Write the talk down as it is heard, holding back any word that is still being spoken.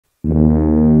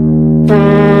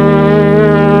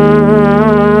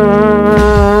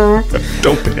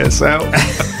pass out.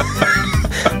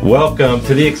 Welcome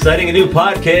to the exciting and new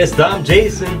podcast. I'm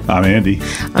Jason. I'm Andy.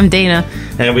 I'm Dana.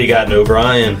 And we got no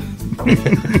Brian.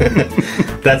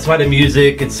 That's why the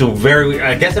music, it's so very,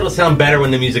 I guess it'll sound better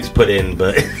when the music's put in,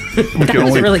 but... That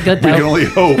was really good, though. We can only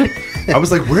hope. I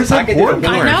was like, where's that board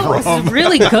I know, from? it's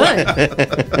really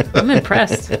good. I'm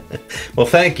impressed. Well,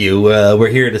 thank you. We're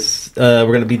here to, we're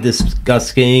going to be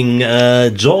discussing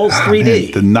Jaws 3D.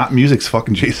 Man, the not music's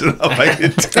fucking chasing up. I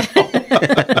can tell.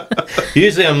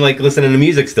 Usually I'm like listening to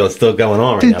music still. It's still going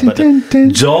on right now. But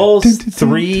Jaws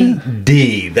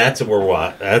 3D. That's what we're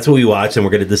watching. That's what we watch, and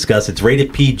we're going to discuss. It's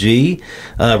rated PG.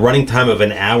 Running time of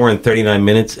an hour and 39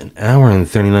 minutes. An hour and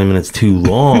 39 minutes too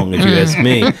long, if you ask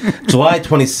me. July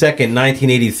 22nd,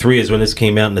 1983 is when this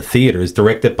came out in the theaters.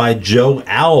 Directed by Joe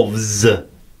Alves.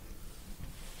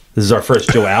 This is our first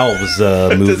Joe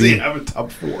Alves movie. Does he have a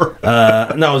top four?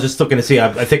 No, I was just looking to see.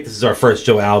 I think this is our first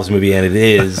Joe Alves movie, and it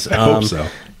is. I hope so.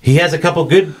 He has a couple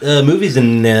good movies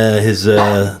in his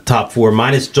top four,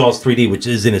 minus Jaws 3D, which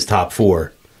is in his top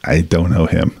four. I don't know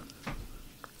him.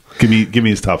 Give me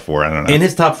his top four. I don't know. In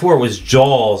his top four was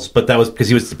Jaws, but that was because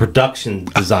he was the production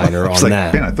designer on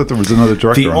that. Man, I thought there was another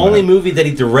director. The only movie that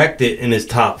he directed in his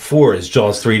top four is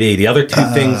Jaws 3D. The other two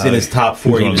things in his top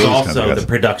four, he was also the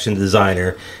production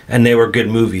designer, and they were good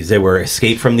movies. They were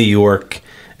Escape from New York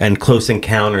and Close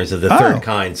Encounters of the Third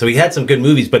Kind. So he had some good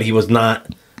movies, but he was not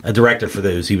a director for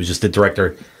those. He was just a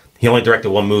director. He only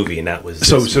directed one movie, and that was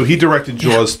so he directed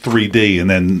Jaws 3D, and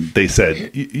then they said,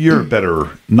 "You're better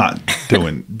not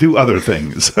do other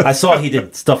things." I saw he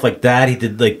did stuff like that. He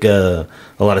did like a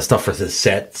lot of stuff for the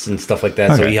sets and stuff like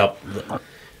that. Okay. So he helped.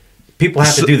 People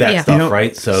have to do that stuff,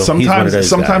 right? So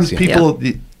sometimes people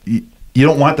you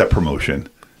don't want that promotion.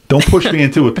 Don't push me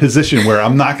into a position where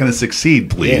I'm not going to succeed,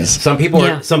 please.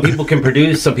 Yeah. Some people can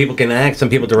produce, some people can act, some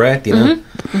people direct, you know.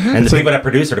 And the people that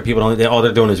produce are the people all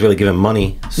they're doing is really giving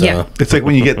money. So. It's like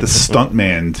when you get the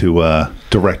stuntman to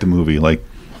direct a movie. Like,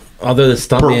 although the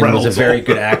stuntman was a very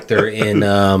good actor in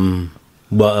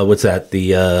what's that?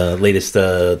 The latest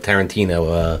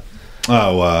Tarantino.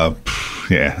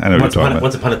 Yeah, I know what you're talking about.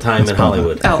 Once Upon a Time in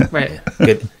Hollywood. Oh, right.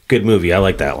 Good movie. I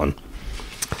like that one.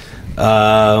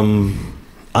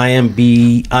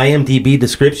 IMDb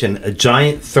description: a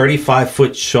giant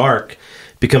 35-foot shark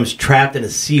becomes trapped in a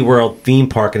SeaWorld theme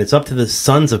park, and it's up to the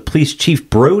sons of Police Chief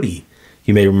Brody.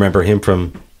 You may remember him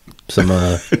from some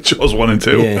Jaws 1 and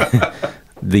 2. Yeah,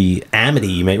 the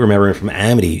Amity. You may remember him from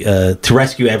Amity to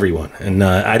rescue everyone. And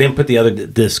I didn't put the other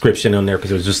description on there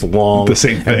because it was just long. The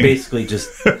same thing. And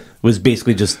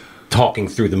basically just talking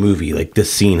through the movie, like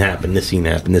this scene happened, this scene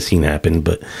happened, this scene happened.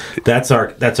 But that's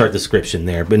our description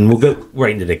there. But we'll go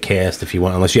right into the cast if you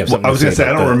want, unless you have something. I was going to say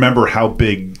I don't remember how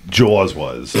big Jaws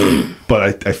was,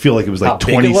 but I feel like it was like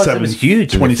 27. It was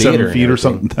huge, 27 feet or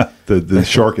something. The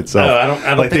shark itself. No, I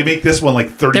don't like they make this one like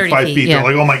 35 feet. Yeah.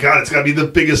 They're like, oh my god, it's got to be the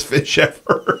biggest fish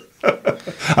ever.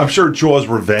 I'm sure Jaws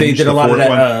Revenge. They did a lot of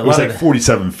that. It was like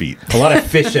 47 feet. A lot of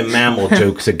fish and mammal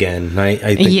jokes again.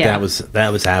 I think that was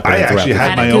happening. I actually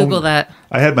had my Google own. That.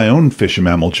 I had my own fish and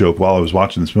mammal joke while I was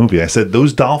watching this movie. I said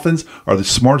those dolphins are the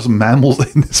smartest mammals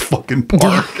in this fucking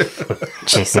park.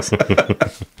 Jesus.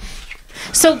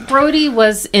 So Brody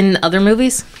was in other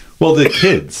movies? Well, the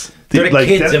kids. They're the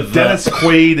kids of Dennis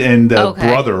Quaid and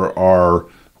brother are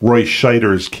Roy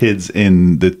Scheider's kids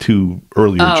in the two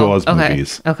earlier Jaws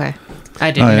movies. Okay.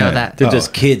 I didn't know that. They're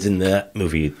just kids in that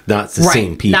movie, not the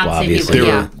same people, not the same obviously.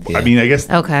 people, I mean, I guess.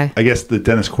 Okay. I guess the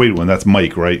Dennis Quaid one, that's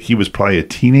Mike, right? He was probably a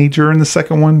teenager in the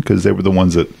second one because they were the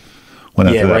ones that went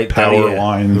after that power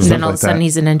line and stuff then all like of a sudden that.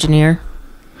 he's an engineer.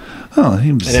 Oh,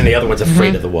 he was, And then the other one's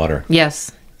afraid of the water.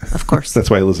 Yes, of course. that's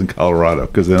why he lives in Colorado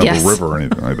because they don't have a river or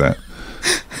anything like that.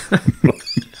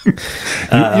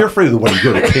 You're afraid of the water. You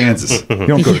go to Kansas. You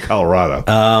don't go to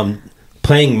Colorado.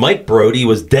 Playing Mike Brody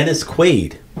was Dennis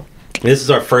Quaid. This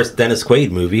is our first Dennis Quaid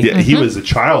movie. Yeah, he was a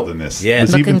child in this. Yeah.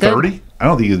 Was he even Looking good. 30? I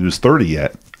don't think he was 30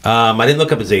 yet. I didn't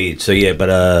look up his age, so yeah,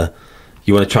 but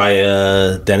you want to try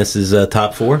Dennis's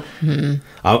top four? Mm-hmm.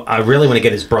 I really want to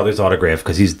get his brother's autograph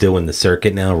because he's doing the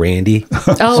circuit now, Randy.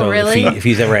 Oh, so really? If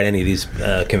he's ever at any of these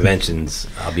conventions,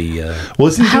 I'll be...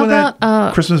 Was he doing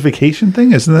that Christmas vacation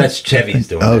thing? Isn't that? That's Chevy's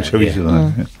doing Oh, that. Chevy's doing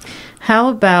that. Yeah. How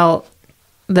about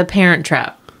The Parent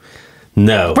Trap?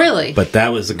 No. Really? But that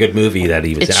was a good movie that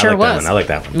he was in. Sure I like that was. one. I like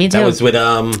that one. Me too. That was with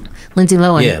Lindsay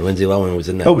Lohan. Yeah, Lindsay Lohan was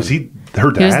in that. Oh, was he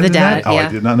her dad? He was the in dad, that? Oh, yeah. I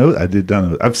did not know. I did not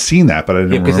know. I've seen that, but I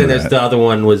didn't remember because then there's that. the other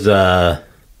one was the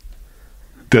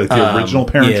original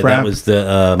Parent Trap. That was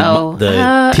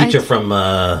the teacher from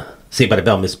Saved by the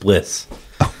Bell, Miss Bliss.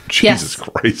 Oh, Jesus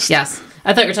Christ! Yes,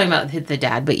 I thought you were talking about the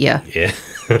dad, but yeah. Yeah.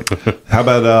 How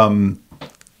about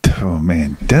Oh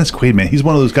man, Dennis Quaid, man, he's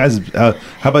one of those guys. How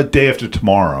about Day After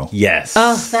Tomorrow? Yes.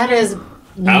 Oh, that is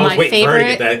my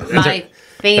favorite. Favorite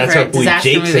that's our boy disaster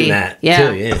Jake's movie. in that. Yeah.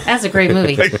 Too, yeah. That's a great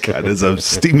movie. God, it's a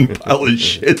steamy pile of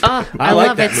shit. Oh, I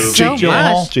love that it movie. so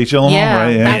much. Jake Gyllenhaal, Yeah,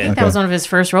 right? Yeah, I think that was one of his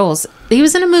first roles. He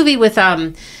was in a movie with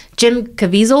Jim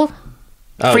Caviezel.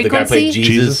 Oh, Frequency? the guy played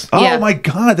Jesus. Oh Yeah. my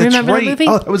God, that's Remember right. that movie?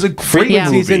 Oh, that was a great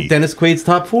Frequency's movie. in Dennis Quaid's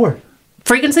top 4.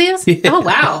 Frequency is? Yeah. Oh,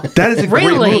 wow. That is a great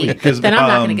really? movie. Then I'm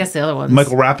not going to guess the other ones.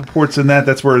 Michael Rappaport's in that.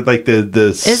 That's where like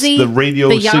the radio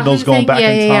The Yahoo signals going thing? back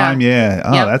in time. Yeah.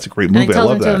 Oh, Yep. that's a great And he movie. I tells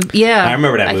love him to that. him- yeah. I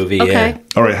remember that movie, Okay. yeah.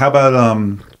 All right. How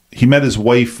about he met his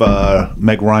wife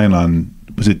Meg Ryan on,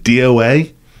 was it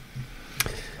DOA?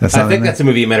 That's I think that's a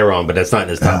movie you met her on, but that's not in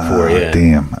his top 4. Yeah.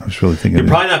 Damn, I was really thinking. You're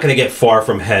probably not going to get Far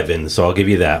From Heaven, so I'll give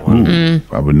you that one.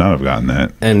 Mm-hmm. I would not have gotten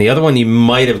that. And the other one you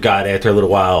might have got after a little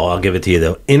while. I'll give it to you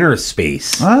though. Inner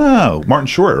Space. Oh, Martin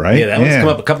Short, right? Yeah, that one's come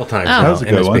up a couple times. Oh. Now. That was a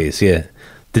good Inner one. Space. Yeah.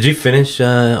 Did you finish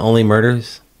Only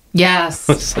Murders? Yes.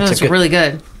 Such It a was good- really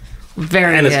good.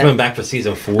 Very And good. it's coming back for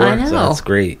season 4. I know. So that's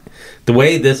great. The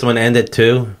way this one ended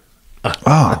too.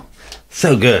 Oh,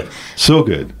 So good. so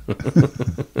good.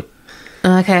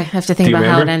 Okay, I have to think Do you about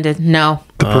how it remember? ended. No.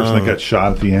 The person that got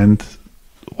shot at the end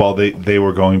while they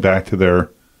were going back to their.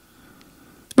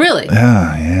 Really?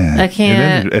 Yeah. I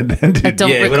can't- It ended. I don't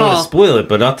Yeah, we don't recall. want to spoil it,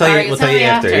 but I'll tell All you. right, We'll tell tell you me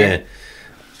after. after.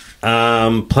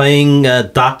 Yeah. Playing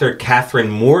Dr. Catherine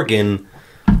Morgan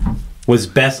was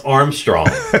Bess Armstrong.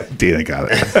 Dana got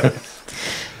it.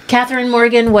 Catherine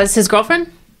Morgan was his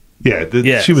girlfriend? Yeah,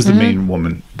 Yes. she was Mm-hmm. the main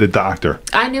woman, the doctor.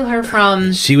 I knew her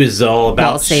from... She was all Well,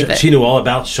 about. save it. She knew all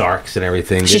about sharks and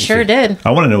everything. She didn't sure did.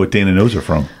 I want to know what Dana knows her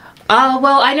from.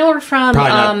 Well, I know her from...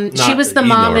 Probably not she was the you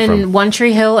know mom her in from. One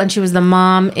Tree Hill, and she was the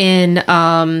mom in...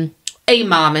 a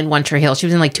mom in One Tree Hill. She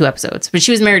was in like 2 episodes. But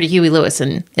she was married to Huey Lewis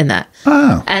in that.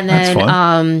 Oh, And that's then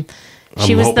fun.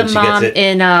 she I'm was the hoping she mom gets it.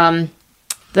 in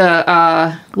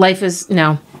the Life is...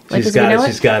 No. Life She's is We got Know it.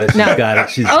 She's got it. She's No. got it.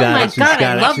 She's Oh got my it. She's God,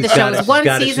 got I it. love She's the show. got It it. was She's one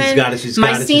got it. She's season. got it. She's My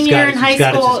got it. She's senior got it. in high She's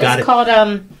got it. school, She's got it's it.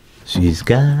 called... She's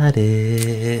got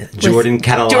it. Jordan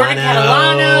Catalano. Jordan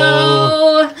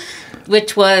Catalano,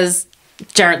 which was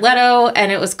Jared Leto,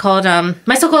 and it was called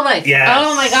My So-Called Life. Yes.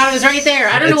 Oh my God, it was right there.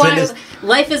 I don't know It's why in it was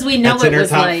Life as We Know That's It in her was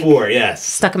top like 4. Yes.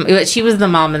 stuck in. She was the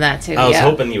mom in that too. I was yeah.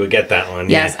 hoping you would get that one.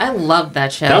 Yes, Yeah. I loved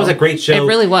that show. That was a great show. It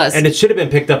really was. And it should have been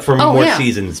picked up for Oh, more yeah.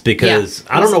 seasons because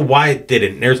Yeah. I don't know why it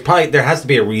didn't. There has to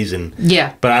be a reason.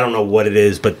 Yeah. But I don't know what it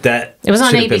is. But that It was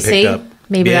on should have been picked ABC. up.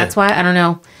 Maybe Yeah. that's why. I don't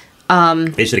know.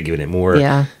 They should have given it more.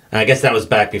 Yeah. I guess that was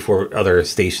back before other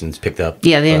stations picked up.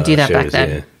 Yeah, they didn't do that back shows, then.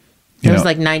 yeah. It was know,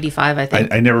 like 95, I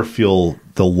think. I never feel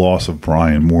the loss of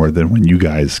Brian more than when you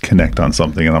guys connect on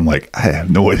something and I'm like, I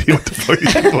have no idea what the fuck you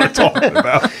people are talking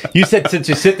about. You said since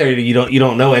you sit there, you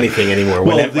don't know anything anymore.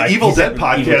 Well, Whenever- the like, Evil you said Dead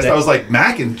podcast, Evil Dead. I was like,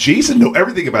 Mac and Jason know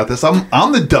everything about this.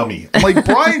 I'm the dummy. I'm like,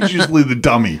 Brian's usually the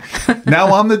dummy.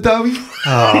 Now I'm the dummy? Oh,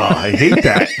 I hate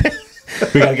that.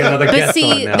 We gotta get another But guest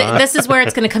see, on now. huh? this is where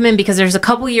it's going to come in because there's a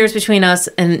couple years between us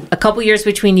and a couple years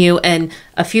between you and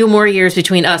a few more years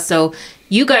between us. So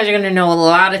you guys are going to know a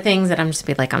lot of things that I'm just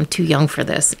be like, I'm too young for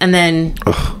this. And then,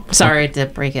 sorry to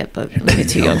break it, but I'm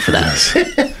too young for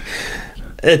that.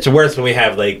 It's worse when we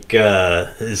have like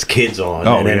his kids on.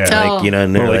 Oh, and then, yeah. like, you know,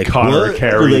 and Or they're like like, Connor or what?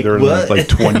 Carrie, Like, they're in what? their, like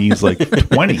 20s, like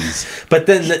 20s. But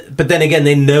then again,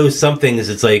 they know some things.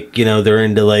 It's like, you know, they're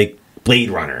into like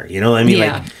Blade Runner. You know what I mean?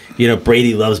 Yeah. Like, you know,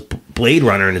 Brady loves Blade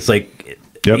Runner, and it's like,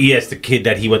 Yep. he asked the kid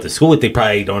that he went to school with. They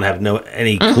probably don't have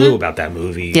any clue about that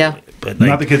movie. Yeah. But like,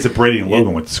 Not the kids that Brady and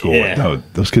Logan went to school Yeah. with. No,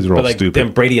 those kids are all but like stupid.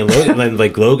 then Brady and Logan, then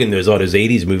like Logan, there's all those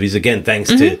 '80s movies again, thanks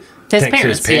to His thanks to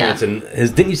his parents, parents.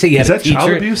 And didn't you say he had Is a that child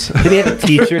teacher? abuse? Did he have a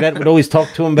teacher that would always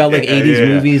talk to him about like '80s Yeah.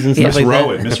 movies and stuff Miss like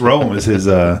Rowan. that? Miss Rowan was his.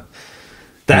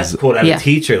 That's cool to have Yeah. a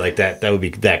teacher like that. That would be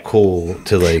that cool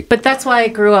to like. But that's why I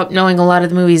grew up knowing a lot of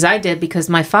the movies I did because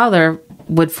my father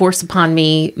would force upon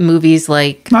me movies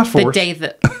like Not The force. Day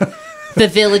That... The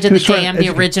Village of the Just trying to Damned, the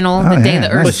educate- original, Oh, The Day yeah. the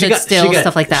Well, Earth Stood Still,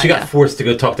 stuff like that. She got Yeah. forced to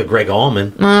go talk to Greg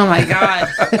Allman. Oh my God.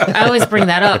 I always bring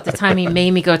that up. The time he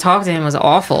made me go talk to him was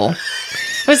awful.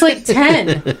 I was like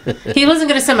 10. He wasn't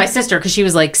going to send my sister because she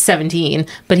was like 17,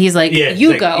 but he's like,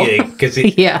 you go. Yeah, because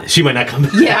Yeah. she might not come.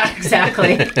 Yeah,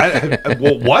 exactly.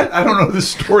 well, what? I don't know this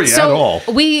story at all.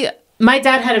 My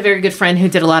dad had a very good friend who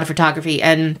did a lot of photography,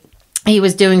 and he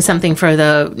was doing something for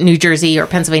the New Jersey or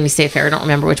Pennsylvania State Fair. I don't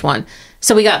remember which one.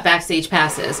 So we got backstage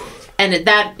passes. And at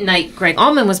that night, Greg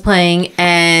Allman was playing,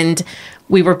 and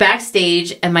we were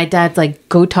backstage, and my dad's like,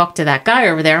 go talk to that guy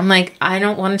over there. I'm like, I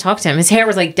don't want to talk to him. His hair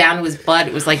was like down to his butt.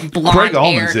 It was like blonde Greg hair.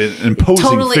 Allman's an imposing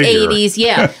totally figure. 80s,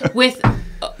 yeah. With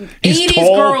He's 80s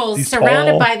tall, girls he's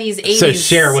surrounded tall. by these 80s. So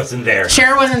Cher wasn't there.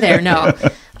 Cher wasn't there, no.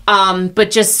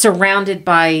 but just surrounded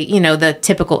by, the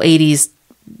typical 80s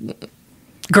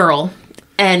girl.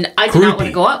 And I did not want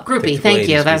to go up. Groupie, thank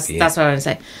you. That's what I want to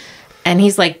say. And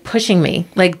he's like pushing me,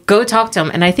 like, go talk to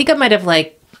him. And I think I might have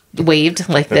like waved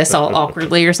like this all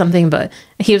awkwardly or something, but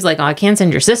he was like, oh, I can't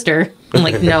send your sister. I'm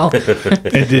like, no.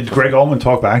 And did Greg Allman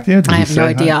talk back to you? I have no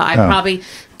idea. I probably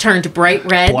turned bright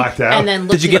red. Blacked out. And then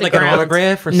looked Did you get like an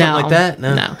autograph or something like that?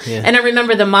 No. Yeah. And I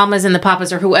remember the mamas and the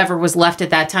papas or whoever was left at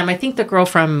that time. I think the girl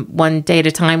from One Day at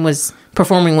a Time was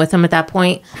performing with him at that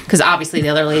point, because obviously the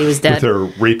other lady was dead. With her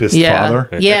rapist father?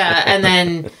 Yeah, and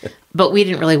then, but we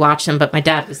didn't really watch them, but my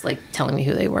dad was like telling me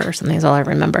who they were or something is all I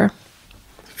remember.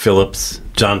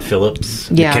 John Phillips,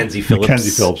 yeah. Mackenzie Phillips.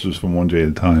 Mackenzie Phillips was from One Day at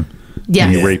a Time.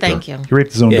 Yes, Thank you. He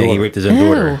raped his own daughter. Yeah, he raped his own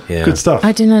daughter. Yeah. Good stuff.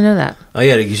 I did not know that. Oh,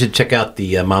 yeah, you should check out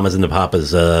the Mamas and the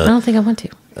Papas. I don't think I want to.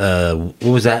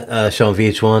 What was that show on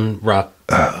VH1? Rock?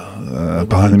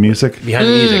 Behind the Music? Behind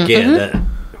the Music, yeah. That,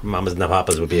 Mamas and the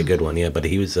Papas would be a good one, yeah. But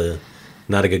he was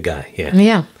not a good guy, yeah.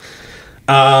 Yeah.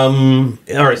 All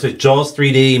right, so Jaws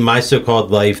 3D, My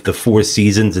So-Called Life, The Four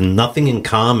Seasons, and Nothing in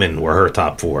Common were her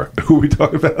top 4. Who are we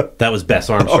talking about? That was Bess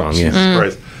Armstrong, Jesus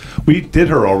Christ. We did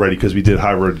her already because we did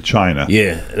High Road to China.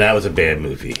 Yeah, that was a bad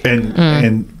movie.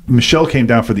 And Michelle came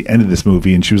down for the end of this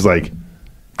movie, and she was like,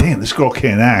 damn, this girl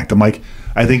can't act. I'm like,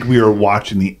 I think we are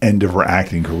watching the end of her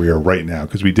acting career right now,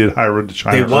 because we did High Road to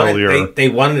China earlier. They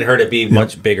wanted her to be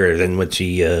much bigger than what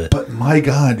she... But my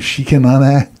God, she cannot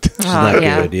act. She's not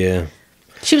good, yeah.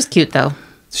 She was cute, though.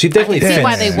 She definitely I can see fits.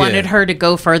 why they wanted her to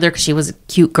go further, because she was a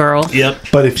cute girl. Yep.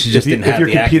 But if you're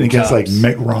competing against like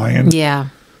Meg Ryan. Yeah,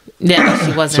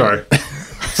 she wasn't. Sorry.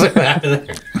 What happened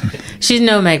there? She's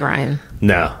no Meg Ryan.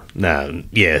 No.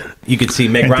 Yeah. You could see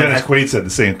Meg Ryan. Dennis Quaid said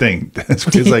the same thing. Dennis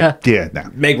Quaid's like,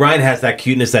 no. Meg Ryan has that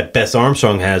cuteness that Bess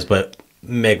Armstrong has, but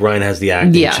Meg Ryan has the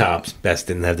acting chops. Bess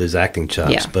didn't have those acting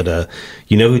chops. Yeah. But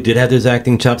you know who did have those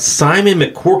acting chops? Simon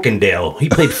McCorkindale. He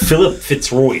played Philip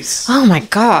Fitzroyce. Oh my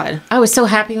God. I was so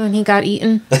happy when he got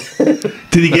eaten. Did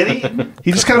he get eaten?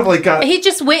 He just kind of like got He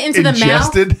just went into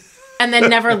ingested. the mouth and then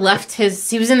never left he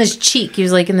was in his cheek. He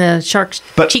was like in the shark's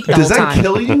cheek the whole time. Does that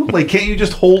kill you? Like, can't you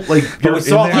just hold, like, But we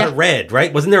saw a lot of red,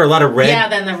 right? Wasn't there a lot of red? Yeah,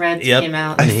 then the red came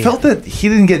out. I felt that he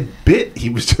didn't get bit. He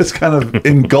was just kind of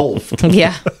engulfed.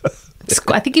 Yeah.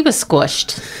 I think he was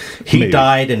squished. He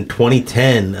died in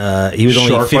 2010. He was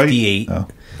only 58.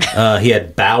 Oh. He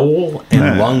had bowel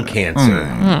and lung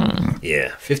cancer.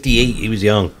 Yeah, 58. He was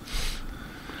young.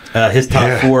 His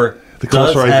top 4. The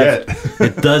closer I get.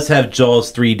 It does have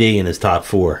Jaws 3D in his top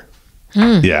 4.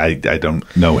 Yeah, I don't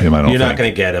know him. You're not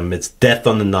going to get him. It's Death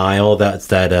on the Nile. That's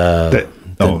that.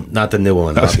 Not the new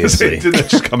one, obviously. Did that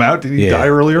just come out? Did he die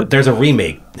earlier? There's a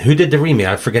remake. Who did the remake?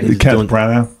 I forget. Kenneth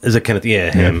Branagh? Is it Kenneth?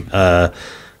 Yeah, him.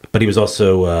 But he was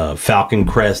also Falcon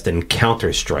Crest and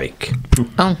Counter-Strike.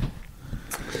 Oh.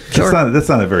 Sure. That's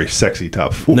not a very sexy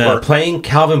top 4. No, playing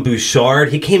Calvin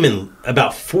Bouchard, he came in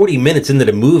about 40 minutes into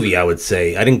the movie, I would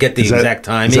say. I didn't get the exact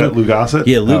timing. Is that Lou Gossett?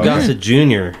 Yeah, Lou Gossett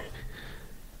Jr.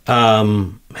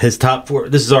 His top 4.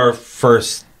 This is our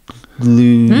first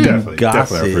Lou Gossett.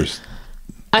 Definitely our first.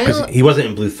 He wasn't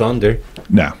in Blue Thunder.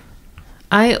 No.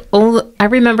 I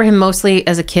remember him mostly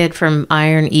as a kid from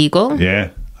Iron Eagle.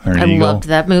 Yeah, I loved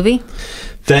that movie.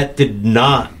 That did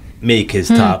not make his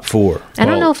top 4. I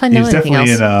don't know if I know anything else.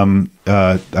 He's definitely in,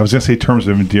 I was going to say Terms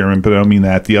of Endearment, but I don't mean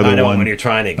that. The other one. When you're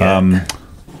trying to get.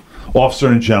 Officer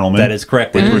and Gentleman. That is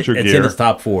correct. With Richard It's Gere. in his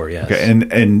top 4, yes. Okay,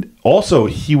 and also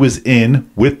he was in,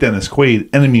 with Dennis Quaid,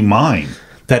 Enemy Mine.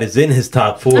 That is in his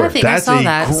top 4. I think I saw that.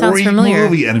 That's Sounds a great familiar.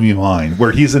 movie, Enemy Mine,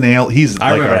 where he's an alien.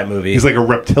 I remember that movie. He's like a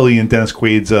reptilian. Dennis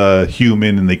Quaid's a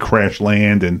human, and they crash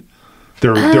land, and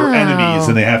they're enemies,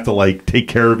 and they have to like take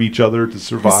care of each other to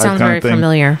survive. That sounds kind very of thing.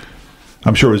 familiar.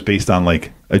 I'm sure it was based on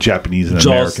like a Japanese and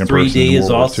Jaws American person. 3D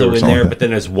is also in there, like but then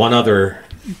there's one other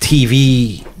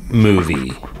TV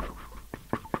movie.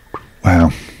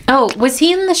 Wow. Oh, was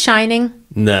he in The Shining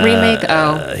remake?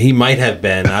 Oh, he might have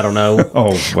been. I don't know.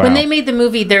 Oh, wow. When they made the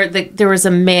movie, there was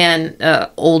a man,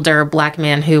 older black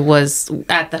man, who was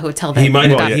at the hotel. He might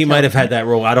have had that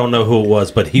role. I don't know who it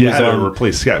was, but he was had on. to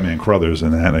replace Scatman Crothers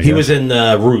in that. He was in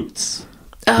Roots.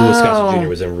 Louis Gossett Jr.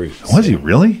 was in Roots. Was he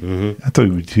really? Mm-hmm. I thought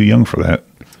he was too young for that.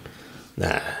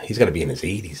 Nah, he's got to be in his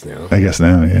 80s now. I guess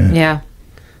now, yeah.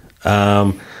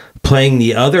 Yeah. Playing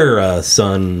the other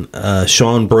son,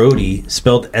 Sean Brody,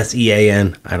 spelled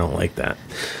S-E-A-N. I don't like that.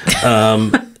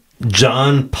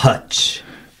 John Putch.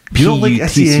 You don't like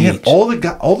S-E-A-N? All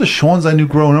the Seans I knew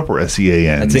growing up were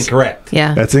S-E-A-N. That's incorrect.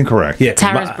 Yeah. That's incorrect. Yeah,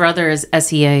 Tara's brother is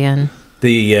S-E-A-N.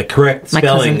 The correct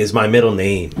spelling cousin. is my middle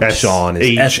name. Sean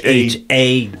is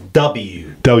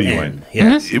S-H-A-W. W-N.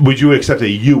 Yes. Would you accept a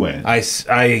UN?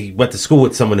 I went to school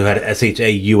with someone who had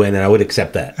S-H-A-U-N, and I would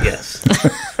accept that, yes.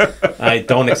 I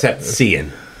don't accept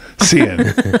C-N. C-N.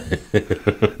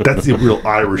 That's the real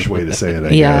Irish way to say it, I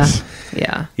guess.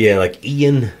 Yeah. Yeah, like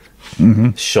Ian,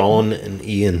 Sean, and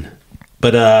Ian.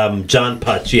 But John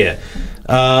Putch, yeah.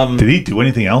 Did he do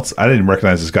anything else? I didn't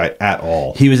recognize this guy at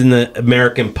all. He was in the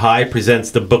American Pie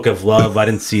Presents the Book of Love. I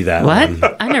didn't see that What?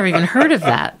 one. I never even heard of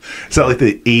that. Is that like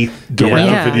the 8th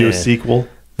direct-to-video sequel?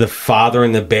 The Father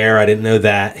and the Bear, I didn't know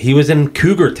that. He was in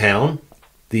Cougar Town,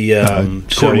 the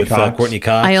show with Courtney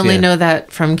Cox. I only know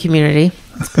that from Community.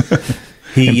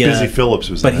 Busy Phillips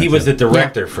was but in he that was too. the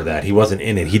director for that. He wasn't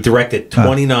in it. He directed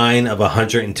 29 of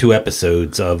 102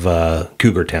 episodes of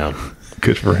Cougar Town.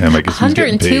 Good for him. I guess he's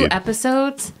getting 102 paid.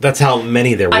 episodes? That's how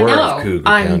many there I were know. of Cougar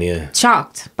I'm Town, yeah.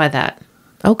 shocked by that.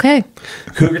 Okay.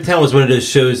 Cougar Town was one of those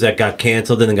shows that got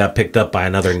canceled and then got picked up by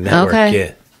another network. Okay.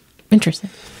 Yeah. Interesting.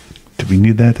 Do we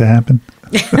need that to happen?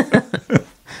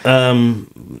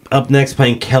 Up next,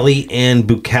 playing Kelly Ann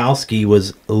Bukowski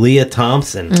was Leah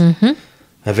Thompson.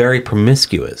 A very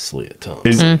promiscuous Leah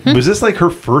Thompson. Was this like her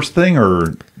first thing,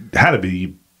 or had to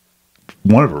be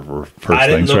one of her first I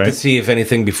didn't things, look right? to see if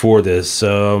anything before this,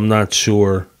 so I'm not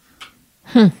sure.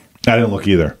 I didn't look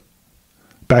either.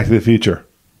 Back to the Future.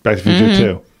 Back to the Future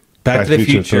 2. Back to the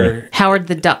Future 3. Howard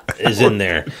the Duck. is in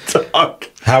there.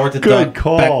 Duck. Howard the Good Duck,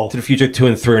 call. Back to the Future 2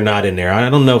 and 3 are not in there. I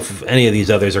don't know if any of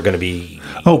these others are going to be...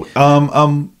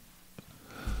 Tom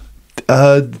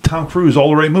Cruise, All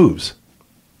the Right Moves.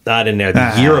 Not in there.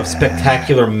 The Year of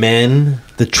Spectacular Men,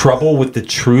 The Trouble with the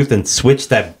Truth, and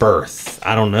Switched at Birth.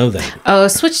 I don't know that. Oh,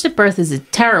 Switched at Birth is a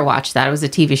terror watch. That it was a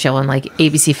TV show on like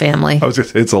ABC Family. I was going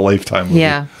to say, it's a Lifetime movie.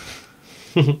 Yeah.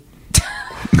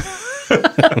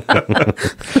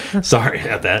 Sorry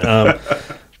about that.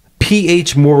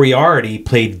 P.H. Moriarty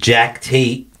played Jack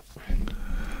Tate.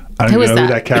 I don't Who even is know that? who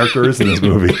that character is in this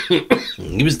movie.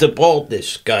 He was the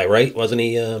baldish guy, right? Wasn't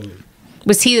he?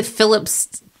 Was he the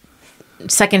Phillips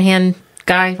secondhand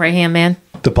guy, right hand man?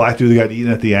 The black dude that got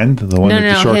eaten at the end? The one that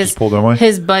the shark just pulled away?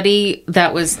 His buddy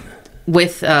that was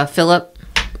with Philip,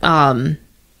 part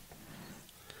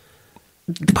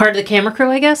of the camera crew,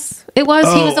 I guess it was.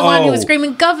 He was the one who was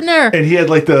screaming, "Governor!" And he had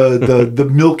like the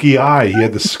milky eye. He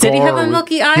had the scar. Did he have a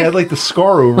milky eye? He had like the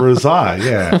scar over his eye.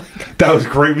 Yeah. That was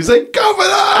great. He was like,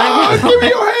 "Governor, give me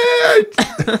your hand."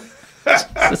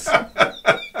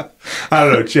 I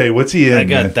don't know, Jay. What's he in? I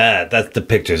got that. That's the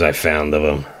pictures I found of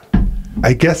him.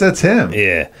 I guess that's him.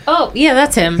 Yeah. Oh, yeah,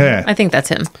 that's him. Yeah. I think that's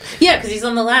him. Yeah, because he's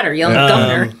on the ladder yelling,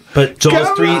 "Governor!" But Jaws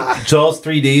Governor!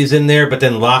 3D's in there, but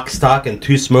then Lock, Stock, and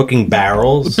Two Smoking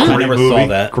Barrels. I never saw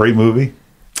that. Great movie.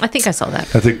 I think I saw that.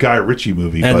 That's a Guy Ritchie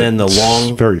movie. And but then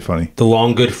it's very funny. The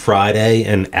Long Good Friday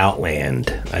and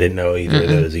Outland. I didn't know either of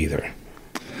those either.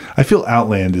 I feel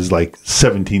Outland is like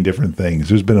 17 different things.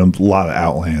 There's been a lot of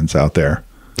Outlands out there.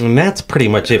 And that's pretty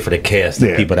much it for the cast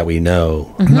of people that we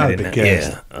know. Not a big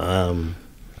cast.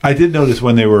 I did notice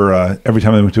when they were, every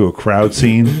time they went to a crowd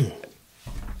scene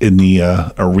in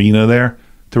the arena there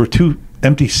were 2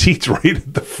 empty seats right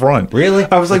at the front. Really?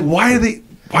 I was like, why do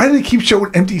they keep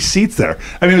showing empty seats there?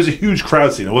 I mean, it was a huge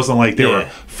crowd scene. It wasn't like they were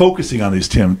focusing on these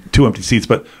 2 empty seats,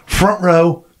 but front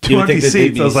row, 2 empty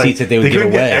seats. I was like, that they would give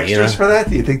couldn't away, get extras for that?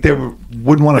 Do you think they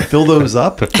wouldn't want to fill those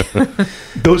up?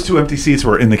 Those 2 empty seats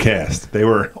were in the cast. They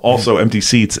were also empty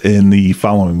seats in the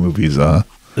following movies. The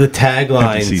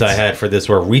taglines I had for this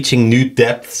were "Reaching New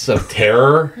Depths of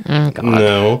Terror." God.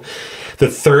 No. "The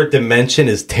Third Dimension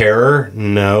is Terror."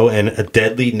 No. And "A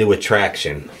Deadly New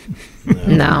Attraction."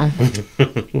 No.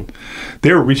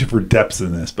 They were reaching for depths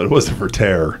in this, but it wasn't for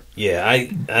terror. Yeah,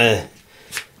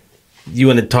 you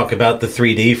want to talk about the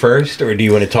 3D first, or do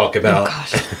you want to talk about...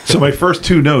 So my first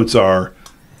 2 notes are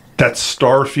that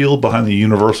star field behind the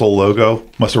Universal logo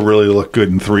must have really looked good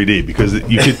in 3D, because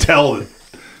you could tell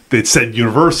that it said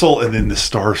Universal and then the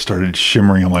stars started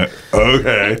shimmering. I'm like,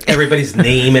 okay. Everybody's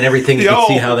name and everything. You can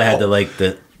see how they had to like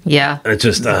the... Yeah. It's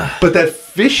just... But that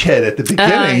fish head at the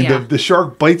beginning, yeah. the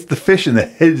shark bites the fish and the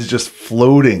head is just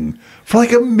floating for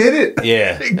like a minute.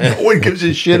 Yeah. No one gives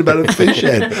a shit about a fish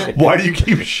head. Why do you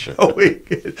keep showing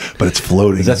it? But it's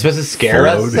floating. Is that supposed to scare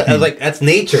us? I was like, that's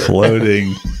nature.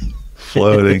 Floating.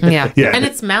 Yeah. Yeah. And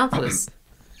its mouth was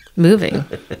moving.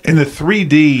 In the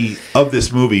 3D of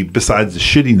this movie, besides the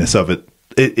shittiness of it,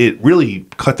 it really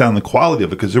cut down the quality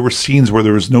of it, because there were scenes where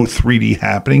there was no 3D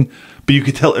happening, but you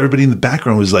could tell everybody in the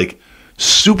background was like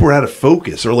super out of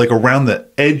focus or like around the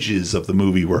edges of the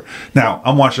movie. Where now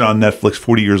I'm watching it on Netflix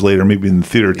 40 years later, maybe in the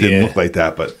theater it didn't look like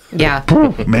that, but Yeah.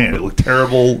 man, it looked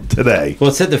terrible today. Well,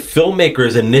 it said the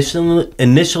filmmakers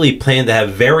initially planned to have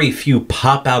very few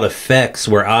pop-out effects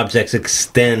where objects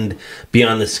extend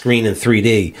beyond the screen in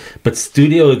 3D, but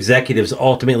studio executives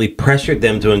ultimately pressured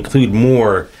them to include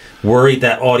more, worried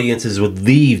that audiences would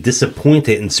leave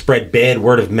disappointed and spread bad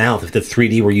word of mouth if the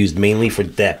 3D were used mainly for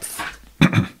depth.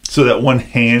 So that one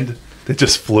hand that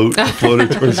just floated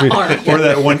towards me, or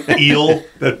that one eel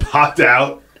that popped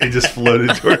out and just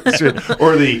floated towards me,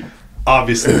 or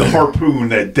obviously the harpoon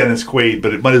that Dennis Quaid,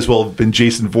 but it might as well have been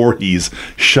Jason Voorhees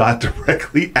shot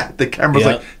directly at the camera. It's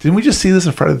like, didn't we just see this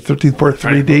in Friday the 13th Part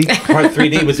 3D? Part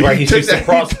 3D was where he shoots the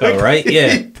crossbow, right?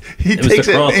 Yeah. He takes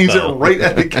it and aims it right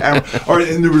at the camera.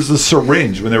 And there was a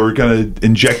syringe when they were going to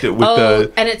inject it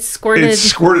with and it squirted.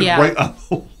 Right on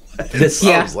the This,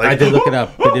 I did look it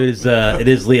up, but it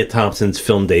is Leah Thompson's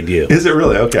film debut. Is it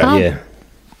really? Okay. Yeah.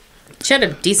 She had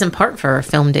a decent part for her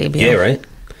film debut. Yeah, right?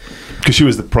 Because she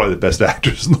was probably the best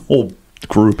actress in the whole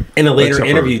group. In a later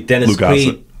interview, Dennis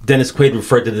Quaid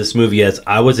referred to this movie as,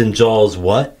 I was in Jaws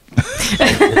what?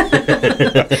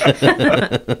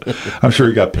 I'm sure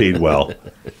he got paid well.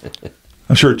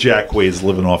 I'm sure Jack Quaid's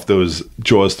living off those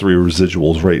Jaws 3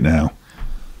 residuals right now.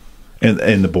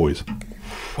 And the boys.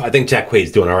 I think Jack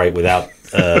Quaid's doing all right without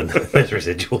those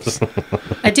residuals.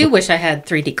 I do wish I had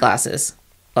 3D glasses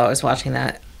while I was watching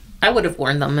that. I would have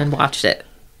worn them and watched it.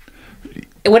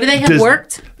 Would they have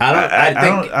worked?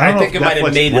 I think it might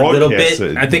have made a little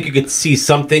bit. I think you could see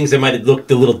some things that might have looked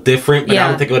a little different, but I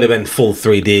don't think it would have been full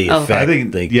 3D effect. I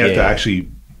think you have to actually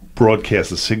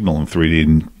broadcast the signal in 3D,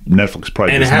 and Netflix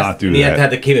probably does not do that. You have to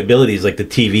have the capabilities, like the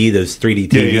TV, those 3D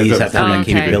TVs have to have that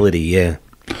capability, yeah.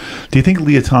 Do you think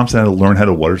Leah Thompson had to learn how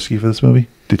to water ski for this movie?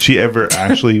 Did she ever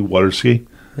actually water ski?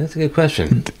 That's a good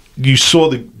question. You saw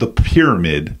the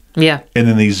pyramid. Yeah. And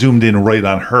then they zoomed in right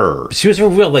on her. She was a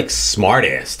real, smart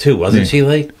ass, too, wasn't she?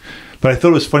 But I thought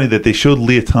it was funny that they showed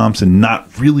Leah Thompson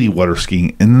not really water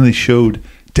skiing, and then they showed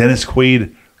Dennis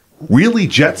Quaid really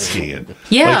jet skiing.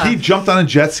 Yeah. Like, he jumped on a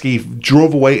jet ski,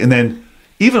 drove away, and then,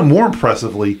 even more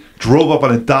impressively, drove up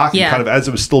on a dock and kind of, as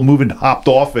it was still moving, hopped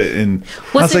off it. And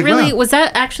was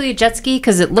that actually a jet ski?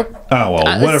 Because it looked... Oh, well,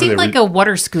 whatever. It seemed like a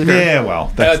water scooter. Yeah,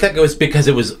 well... I think it was because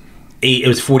it was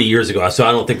 40 years ago, so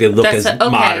I don't think they look as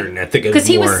modern. I think because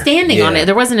he was standing on it.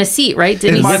 There wasn't a seat, right?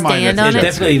 Didn't he stand on it? It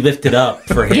definitely lifted up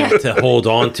for him to hold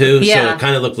on to. So it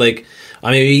kind of looked like,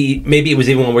 maybe it was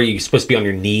even one where you're supposed to be on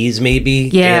your knees. Maybe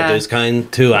they had those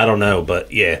kind too. I don't know,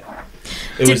 but it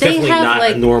was definitely not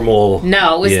a normal.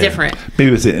 No, it was different. Maybe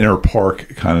it was an inner park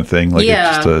kind of thing, like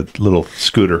just a little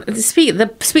scooter. Speaking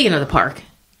of the park.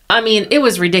 It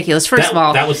was ridiculous. First of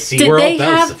all, that was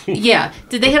SeaWorld?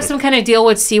 Did they have some kind of deal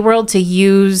with SeaWorld to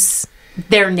use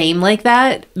their name like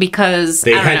that? Because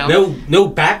they had no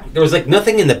back. There was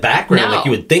nothing in the background like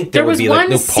you would think there would be no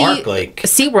park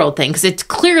SeaWorld thing, because it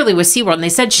clearly was SeaWorld, and they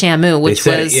said Shamu, which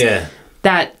was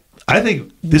that. I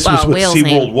think this was what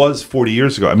SeaWorld was 40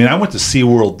 years ago. I went to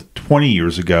SeaWorld 20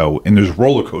 years ago, and there's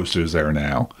roller coasters there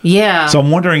now. Yeah. So I'm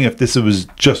wondering if this was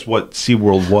just what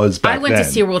SeaWorld was back then. I went to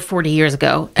SeaWorld 40 years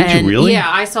ago. Did you really? Yeah,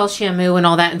 I saw Shamu and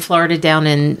all that in Florida down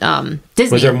in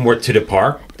Disney. Was there more to the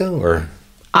park, though, or...?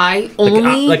 I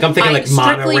only... I'm thinking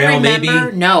monorail, maybe?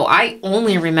 No, I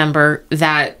only remember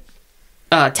that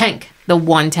tank, the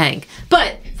one tank.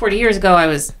 But 40 years ago, I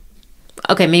was...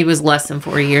 Okay, maybe it was less than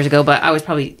 40 years ago, but I was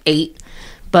probably 8.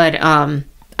 But I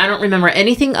don't remember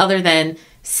anything other than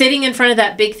sitting in front of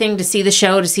that big thing to see the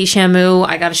show, to see Shamu.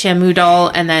 I got a Shamu doll,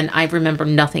 and then I remember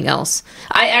nothing else.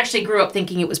 I actually grew up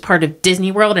thinking it was part of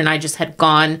Disney World, and I just had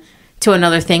gone to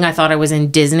another thing. I thought I was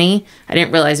in Disney. I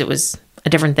didn't realize it was a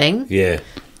different thing. Yeah.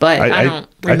 But I don't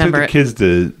remember I took the kids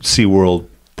to SeaWorld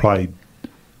probably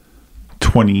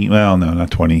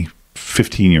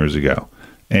 15 years ago.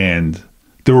 And...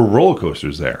 there were roller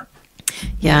coasters there.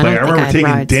 Yeah, I remember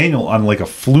taking Daniel on a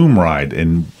flume ride,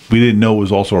 and we didn't know it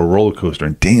was also a roller coaster.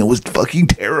 And Daniel was fucking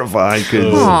terrified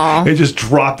because it just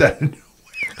dropped out of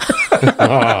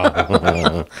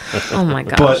nowhere. Oh my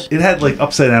gosh! But it had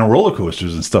upside down roller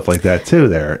coasters and stuff like that too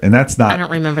there, and that's not. I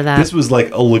don't remember that. This was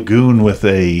like a lagoon with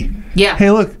a. Yeah. Hey,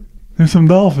 look. There's some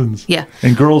dolphins. Yeah.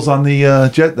 And girls on the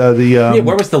jet.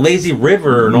 Where was the lazy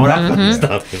river and all that kind of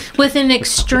stuff? With an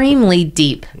extremely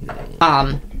deep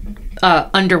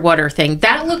underwater thing.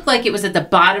 That looked like it was at the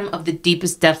bottom of the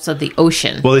deepest depths of the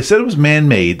ocean. Well, they said it was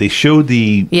man-made. They showed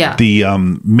the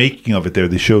making of it there.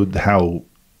 They showed how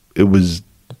it was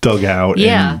dug out.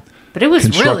 Yeah. But it was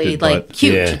really constructed,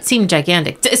 huge. Yeah. It seemed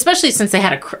gigantic, especially since they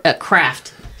had a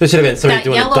craft There should have been somebody That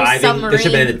doing a yellow diving. There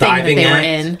should have been a submarine thing that diving they were act.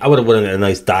 in. I would have wanted a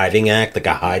nice diving act, like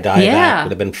a high dive act.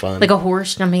 Would have been fun. Like a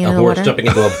horse jumping into a the horse water. jumping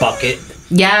into a bucket.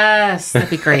 Yes, that'd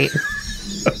be great.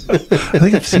 I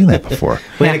think I've seen that before.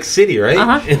 Atlantic City, right?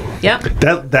 Yep.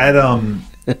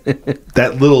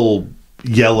 That little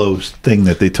yellow thing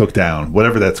that they took down,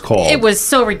 whatever that's called. It was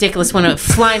so ridiculous when it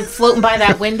floating by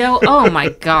that window. Oh my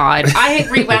God. I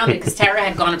had rewound it because Tara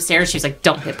had gone upstairs. She was like,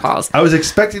 don't hit pause. I was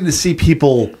expecting to see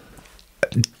people,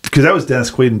 because that was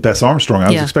Dennis Quaid and Bess Armstrong.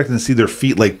 I was expecting to see their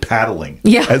feet like paddling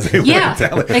as they went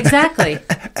down. Exactly.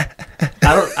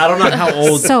 I don't know how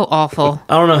old. So awful.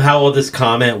 I don't know how old this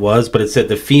comment was, but it said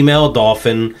the female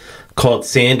dolphin called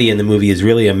Sandy in the movie is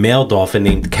really a male dolphin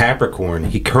named Capricorn.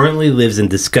 He currently lives in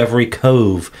Discovery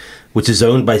Cove, which is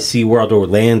owned by SeaWorld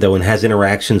Orlando and has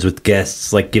interactions with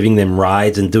guests, like giving them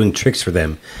rides and doing tricks for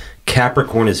them.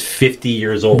 Capricorn is 50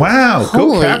 years old. Wow,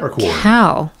 Holy go Capricorn.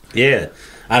 cow. Yeah.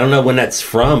 I don't know when that's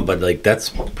from, but like that's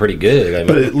pretty good. I mean,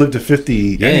 But it lived to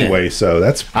 50 anyway, so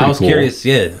that's pretty I was cool. curious,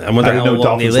 I wonder I how didn't know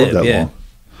long they dolphins live. live that Yeah. long.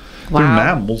 They're Wow.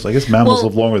 mammals. I guess mammals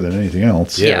live longer than anything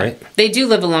else. Yeah. Right? They do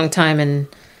live a long time, and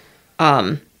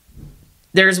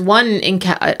there's one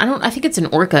I think it's an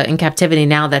orca in captivity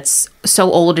now that's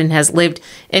so old and has lived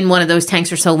in one of those tanks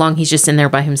for so long he's just in there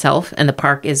by himself, and the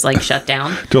park is like shut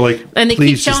down. They're like, and they keep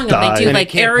please just showing them. They die. do And like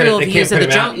they can't aerial put- they views can't of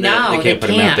the put 'em out- junk. No, they can't put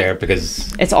them out there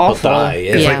because it's they'll awful. die.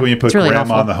 It's like when you put it's really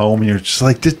grandma awful. on the home and you're just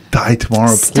like, just die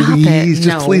tomorrow, Stop please. it.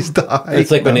 Just No. please die.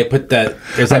 It's like when they put that.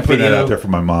 There's I that put that video out there for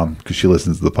my mom because she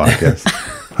listens to the podcast.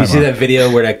 You see that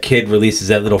video where that kid releases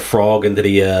that little frog into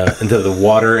the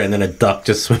water, and then a duck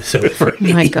just swims over. Oh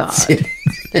my God.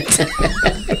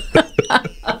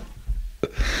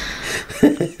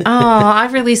 I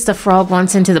released a frog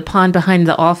once into the pond behind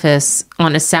the office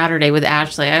on a Saturday with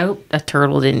Ashley. I hope a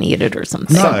turtle didn't eat it or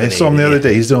something. No, I saw him the other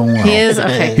day. He's doing well. He is?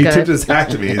 Okay, He good. tipped his hat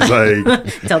to me. He's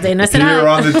like, Tell Dana I said here hi.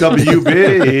 on the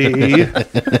WB.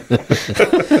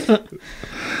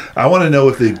 I want to know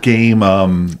if the game,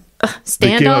 the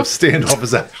game of Standoff? standoff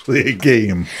is actually a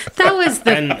game. That was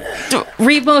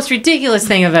the most ridiculous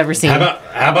thing I've ever seen. How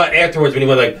about afterwards when he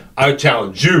was like, "I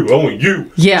challenge you, only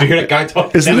you." Yeah. Did you hear that guy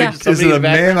talking? Is it a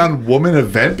man on woman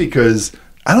event? Because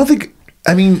I don't think.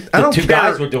 I mean, I don't Two care.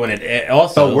 guys were doing it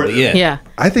also. Oh, yeah. Yeah.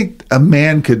 I think a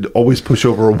man could always push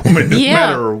over a woman, no Yeah.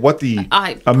 matter what the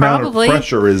amount probably. of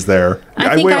pressure is there.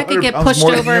 I think weigh I could 100 get pounds pushed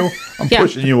more than over. you. I'm Yeah.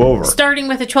 pushing you over. Starting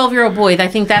with a 12-year-old boy, I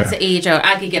think that's the age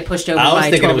I could get pushed over I was by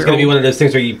a thinking it was going to be 12-year-old. one of those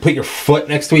things where you put your foot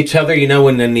next to each other,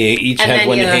 and then you each And have then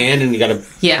one you- hand and you got to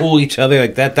pull each other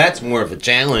like that. That's more of a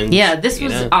challenge. Yeah, this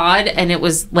was odd, and it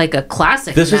was like a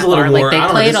classic. This in was a that little bar. more. Like, they I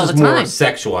don't play know. it all This the was more time.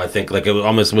 sexual. I think like it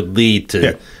almost would lead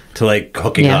to like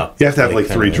hooking Yeah. up. You have to have like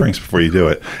 3 drinks before you do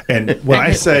it. And when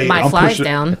I say My I'm fly's pushing,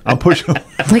 down. I'm pushing.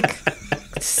 Like,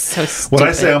 so stupid. When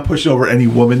I say I'm pushing over any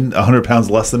woman 100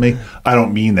 pounds less than me, I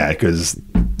don't mean that because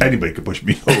anybody could push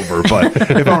me over. But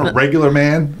if I'm a regular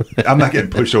man, I'm not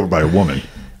getting pushed over by a woman.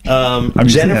 I'm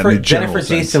using that in a general sense.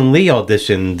 Jason Leigh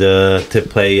auditioned to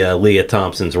play Leah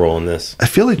Thompson's role in this. I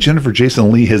feel like Jennifer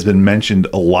Jason Leigh has been mentioned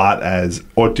a lot as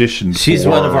auditioned. She's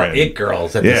for one of our and- it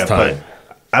girls at this time. But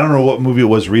I don't know what movie it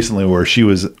was recently where she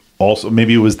was also.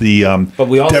 Maybe it was the But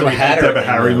we also had her Deborah in,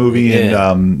 Harry movie in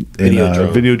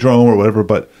Videodrome. Videodrome or whatever.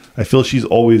 But I feel she's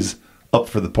always up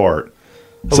for the part.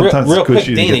 Sometimes real it's good quick,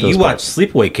 she Dana, didn't get those you watched parts.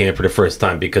 Sleepaway Camp for the first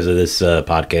time because of this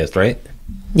podcast, right?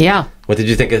 Yeah. What did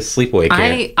you think of Sleepaway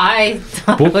Camp? I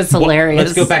thought it was hilarious.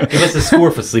 Let's go back. Give us a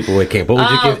score for Sleepaway Camp. What would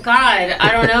you Oh, give? God.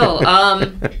 I don't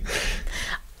know.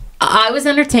 I was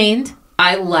entertained.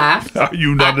 I laughed. Are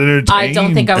you not entertained? I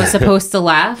don't think I was supposed to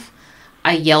laugh.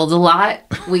 I yelled a lot.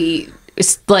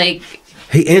 It's like...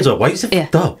 Hey, Angela, why are you so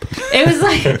fucked up? It was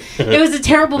like, it was a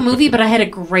terrible movie, but I had a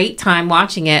great time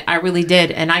watching it. I really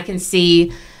did. And I can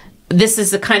see this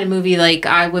is the kind of movie like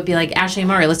I would be like, Ashley and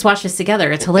Mari, let's watch this together.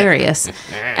 It's hilarious.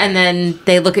 And then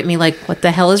they look at me like, what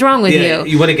the hell is wrong with Yeah,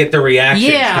 you? you want to get the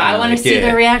reaction. Yeah, I want to see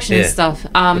their reaction and stuff.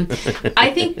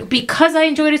 I think because I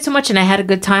enjoyed it so much and I had a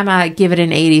good time, I give it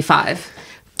an 85.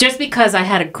 Just because I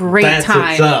had a great That's time.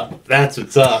 what's up. That's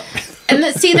what's up. And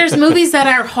see, there's movies that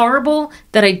are horrible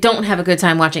that I don't have a good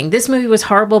time watching. This movie was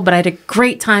horrible, but I had a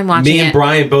great time watching it. Me and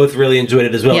Brian both really enjoyed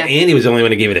it as well. Yeah. Andy was the only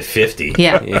one to give it a 50.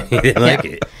 Yeah. He didn't like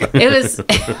it. It was...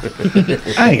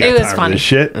 I ain't got It was time for funny. this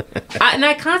shit.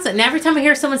 and every time I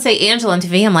hear someone say Angela on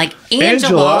TV, I'm like,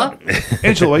 Angela.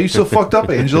 Angela, why are you so fucked up,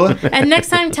 Angela? And next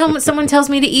time someone tells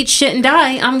me to eat shit and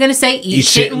die, I'm going to say eat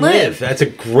shit and live. That's a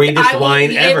greatest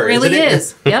line ever. It really isn't it?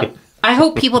 is. Yep. I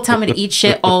hope people tell me to eat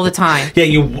shit all the time. Yeah,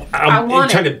 I'm want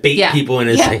trying it. to bait Yeah. people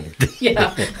into saying.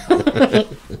 Yeah.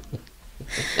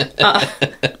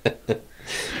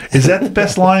 Is that the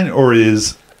best line, or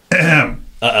is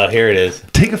Here it is.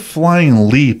 Take a flying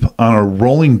leap on a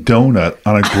rolling donut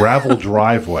on a gravel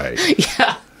driveway.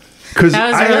 Yeah. Because That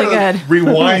was I really had to good.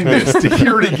 rewind this to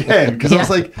hear it again. Because I was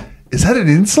like, is that an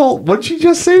insult? What did she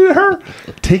just say to her?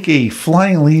 Take a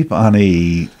flying leap on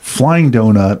a flying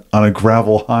donut on a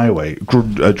gravel highway,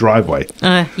 driveway.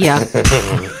 Yeah.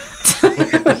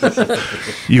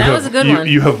 That was a good one.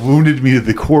 You have wounded me to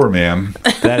the core, ma'am.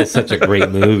 That is such a great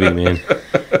movie, man.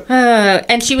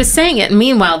 And she was saying it.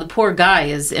 Meanwhile, the poor guy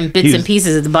is in bits and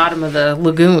pieces at the bottom of the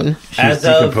lagoon. She's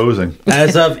decomposing.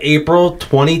 As of April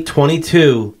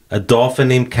 2022, a dolphin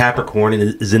named Capricorn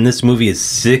is in this movie, is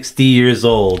 60 years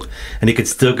old, and he could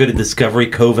still go to Discovery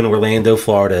Cove in Orlando,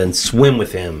 Florida, and swim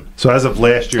with him. So as of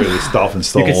last year, this dolphin's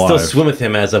still You alive. could still swim with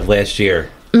him as of last year.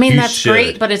 I mean, You that's should.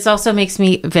 great, but it also makes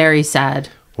me very sad.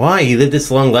 Why? He lived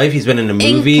this long life. He's been in a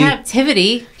movie. In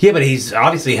captivity. Yeah, but he's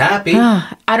obviously happy.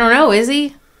 I don't know, is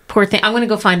he? Poor thing. I'm going to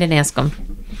go find and ask him.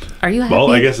 Are you happy?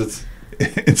 Well, I guess it's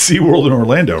SeaWorld in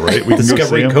Orlando, right? We can go see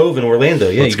Discovery him. Cove in Orlando.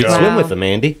 Yeah, Let's you can go. swim Wow. with him,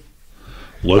 Andy.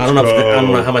 Let's I don't know. go. I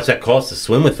don't know how much that costs to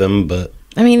swim with him, but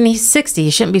I mean, he's 60.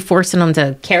 You shouldn't be forcing him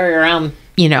to carry around,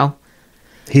 you know.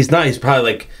 he's not. He's probably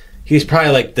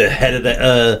like the head of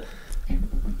the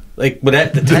like what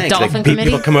at the tank. dolphin Like committee?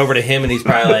 people come over to him and he's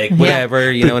probably like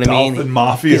whatever. You know what I mean? Dolphin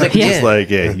Mafia. He's like, Just yeah. like,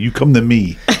 hey, you come to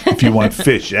me if you want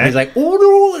fish. Eh? He's like,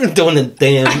 oh no, doing the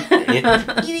damn.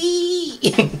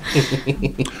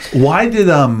 Why did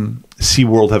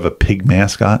SeaWorld have a pig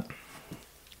mascot?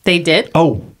 They did?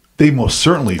 Oh, they most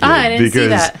certainly did. I didn't see because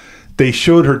that. they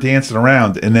showed her dancing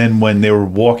around, and then when they were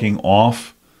walking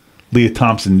off, Leah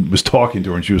Thompson was talking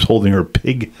to her, and she was holding her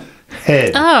pig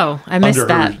head. Oh, I missed under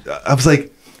that. her. I was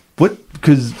like, what?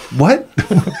 Because what?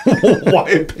 Why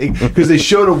a pig? Because they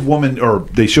showed a woman, or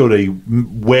they showed a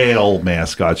whale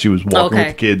mascot. She was walking Okay.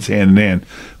 with kids hand in hand.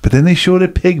 But then they showed a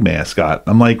pig mascot.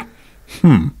 I'm like,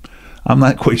 I'm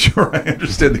not quite sure I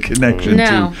understand the connection No.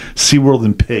 to SeaWorld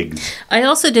and pigs. I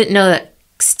also didn't know that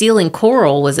stealing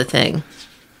coral was a thing.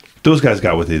 Those guys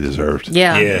got what they deserved.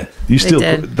 Yeah. Yeah. You They still,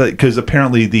 did. because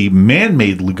apparently the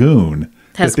man-made lagoon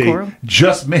Has that they coral?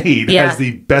 just made Yeah. has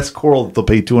the best coral that they'll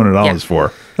pay $200 Yeah.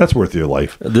 for. That's worth your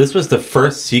life. This was the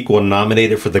first sequel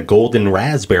nominated for the Golden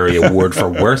Raspberry Award for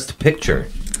Worst Picture.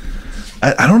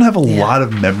 I don't have a Yeah. lot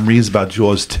of memories about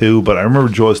Jaws 2, but I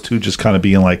remember Jaws 2 just kind of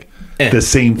being like the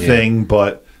same thing,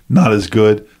 but not as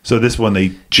good. So this one,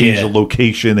 they changed Yeah. the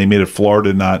location. They made it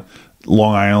Florida, not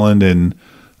Long Island. And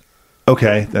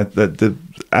okay,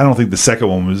 I don't think the second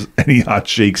one was any hot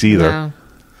shakes either. No.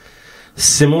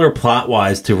 Similar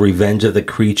plot-wise to Revenge of the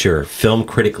Creature, film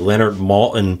critic Leonard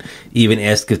Maltin even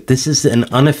asked if this is an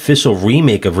unofficial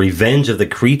remake of Revenge of the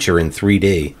Creature in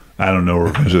 3D. I don't know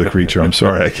Revenge of the Creature. I'm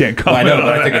sorry. I can't Well, I comment know, on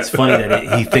but I think that. it's funny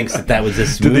that he thinks that was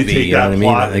this Did movie. they take You know that what I mean?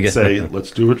 plot I and guess- say, let's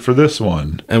do it for this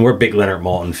one? And we're big Leonard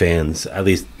Maltin fans. At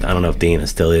least, I don't know if Dana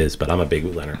still is, but I'm a big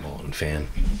Leonard Maltin fan.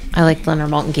 I like Leonard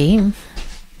Maltin game.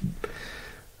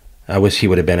 I wish he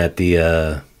would have been at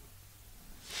the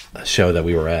show that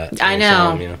we were at. I You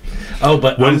know. you know. Oh,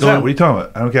 but What I'm is going, that? What are you talking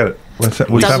about? I don't get it. What's that?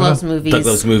 What are you Doug talking loves about? movies.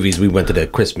 those movies. We went to the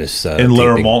Christmas. And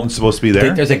Leonard taping. Maltin's supposed to be I there?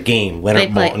 think there's a game, Leonard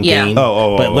They play- Maltin yeah. game.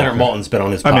 Oh, but Leonard okay. Maltin's been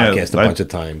on his I mean, podcast a bunch of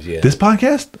times. Yeah, This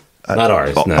podcast? not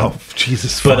ours. No, Oh,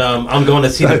 Jesus. but fuck. I'm going to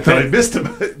see I the. thought I missed him.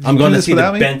 I'm going to This see the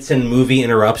without me? Benson movie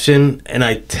interruption, and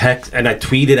I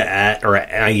tweeted at, or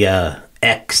I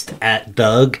X'd at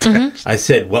Doug. Mm-hmm. I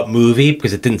said, what movie?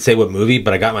 Because it didn't say what movie,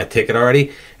 but I got my ticket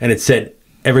already. And it said,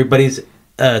 everybody's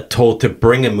told to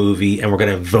bring a movie, and we're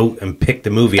going to vote and pick the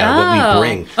movie out of what Oh, we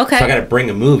bring. okay. So I got to bring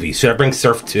a movie. Should I bring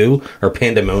Surf 2 or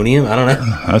Pandemonium? I don't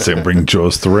know. I say bring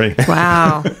Jaws 3.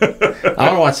 Wow. I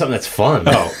want to watch something that's fun.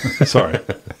 Oh, sorry.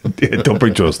 Yeah, don't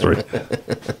bring Jaws 3.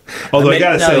 Although I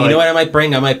gotta say, you like, know what I might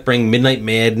bring? I might bring Midnight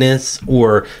Madness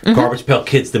or Garbage Pail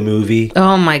Kids the movie.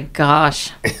 Oh my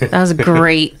gosh. That was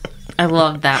great. I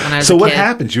loved that when I was so a what kid.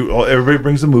 happens? Everybody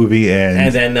brings a movie, and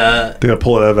And then they're gonna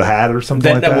pull it out of a hat or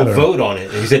something then like that. we'll or- vote on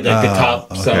it. He said like the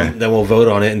top okay. some, then we'll vote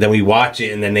on it, and then we watch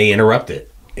it, and then they interrupt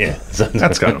it. Yeah, so,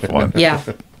 That's kind of fun. Yeah.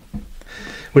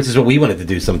 which is what we wanted to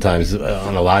do sometimes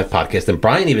on a live podcast. And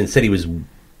Brian even said he was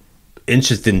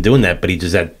interested in doing that, but he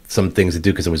just had some things to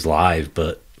do because it was live.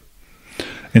 But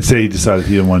Instead, he decided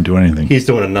he didn't want to do anything. he's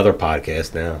doing another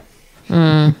podcast now.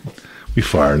 We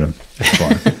fired him. It's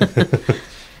fine.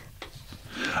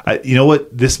 You know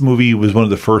what? This movie was one of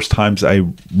the first times I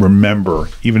remember,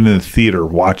 even in the theater,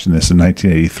 watching this in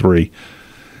 1983,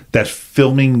 that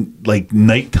filming like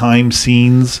nighttime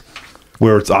scenes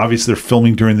where it's obvious they're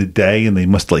filming during the day and they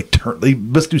must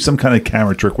do some kind of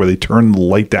camera trick where they turn the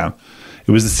light down.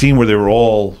 It was the scene where they were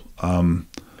all,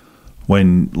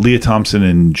 when Leah Thompson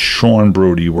and Sean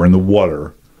Brody were in the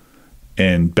water,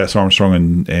 and Bess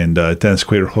Armstrong and Dennis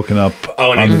Quaid are hooking up.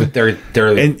 Oh, and they're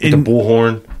the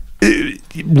bullhorn.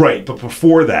 Right, but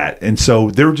before that, and so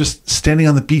they're just standing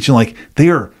on the beach and like they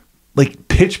are like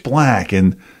pitch black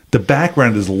and the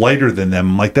background is lighter than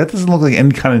them. Like that doesn't look like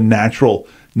any kind of natural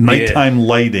nighttime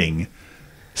lighting.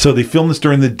 So they film this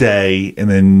during the day and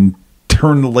then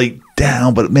turn the light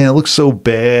down, but man, it looks so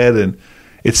bad and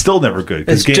it's still never good.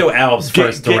 It's Joe Alves'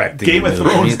 first directing. Game of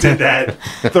Thrones did that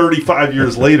 35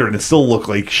 years later, and it still looked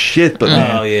like shit. But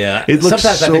man, it looks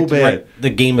sometimes so I think bad. The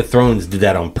Game of Thrones did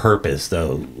that on purpose,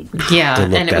 though. Yeah, to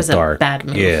look and it was dark. a bad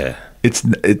move. Yeah,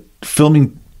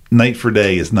 Filming night for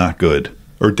day is not good,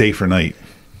 or day for night.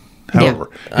 However,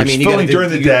 I mean, filming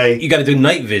during the day. You got to do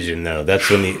night vision though. That's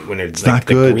when it's like not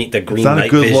good. The green not a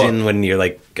night good vision look. when you're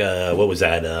like, what was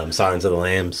that? Signs of the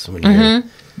Lambs. When you're,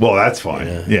 Well, that's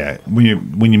fine. Yeah. When you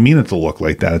mean it to look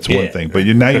like that, it's one thing. But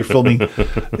now you're filming.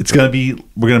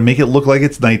 We're gonna make it look like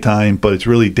it's nighttime, but it's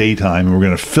really daytime, and we're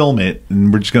gonna film it,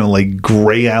 and we're just gonna like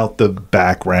gray out the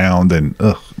background, and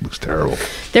it looks terrible.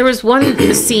 There was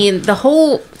one scene.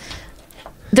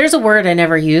 There's a word I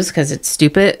never use because it's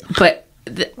stupid, but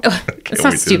it's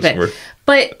not stupid.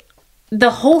 But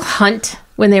the whole hunt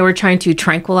when they were trying to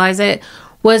tranquilize it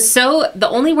was the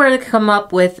only word I could come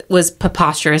up with was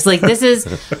preposterous. Like, this is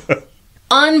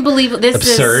unbelievable.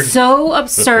 This is so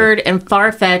absurd and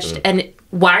far-fetched. And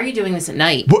why are you doing this at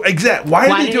night? Well, exactly. Why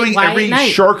are they doing every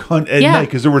shark hunt at night?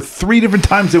 Because there were 3 different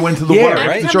times they went to the water.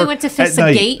 Every time they went to fix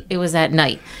a gate, it was at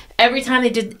night. Every time they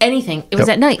did anything, it was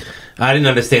at night. I didn't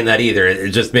understand that either.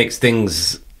 It just makes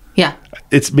things... Yeah.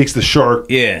 It makes the shark...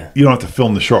 Yeah. You don't have to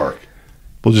film the shark.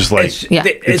 We'll just like...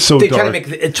 It's so dark.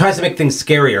 It tries to make things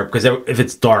scarier because if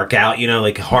it's dark out,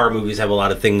 like horror movies have a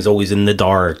lot of things always in the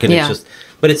dark. And it's just...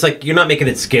 But it's like, you're not making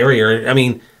it scarier. I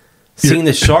mean... Seeing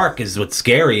the shark is what's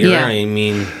scarier. Yeah. I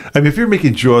mean, if you're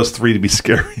making Jaws 3 to be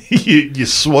scary, you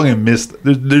swung and missed.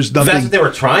 There's nothing. That's what they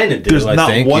were trying to do. There's I not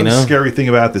think, one scary thing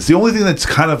about this. The only thing that's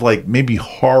kind of like maybe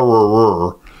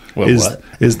horror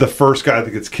is the first guy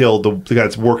that gets killed, the guy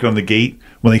that's working on the gate,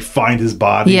 when they find his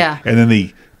body, and then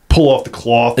they pull off the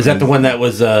cloth. Is that the one that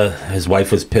was his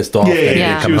wife was pissed off?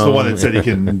 Yeah. She was the one that said he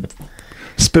can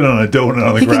spit on a donut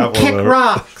on the gravel. He can kick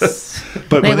rocks.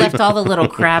 But they left all the little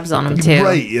crabs on him too.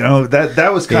 Right,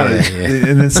 that was kind of,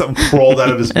 and then something crawled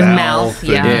out of his mouth.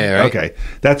 Right. Okay,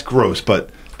 that's gross, but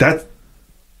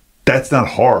that's not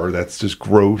horror. That's just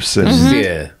gross.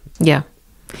 And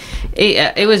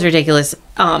It was ridiculous.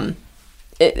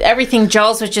 Everything,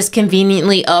 Jaws was just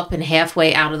conveniently up and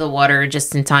halfway out of the water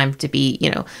just in time to be,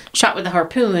 shot with a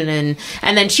harpoon,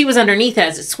 and then she was underneath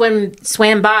as it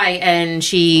swam by, and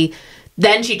she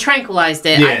tranquilized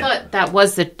it. I thought that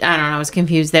was I don't know, I was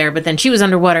confused there, but then she was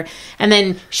underwater, and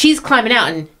then she's climbing out,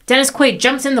 and Dennis Quaid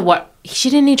jumps in the water. She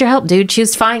didn't need your help, dude. She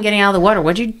was fine getting out of the water.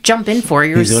 What'd you jump in for?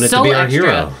 You're doing so it to be extra.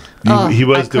 Our hero. He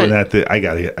was doing that. I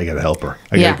gotta help her.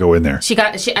 I gotta go in there.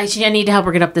 I need to help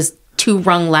her get up this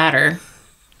 2-rung ladder.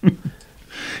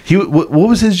 What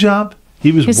was his job?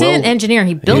 He was an engineer.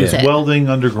 He built it. Welding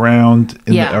underground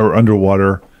or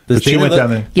underwater. Does she went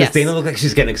down there. Does Dana look like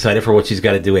she's getting excited for what she's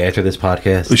got to do after this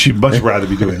podcast? She'd much rather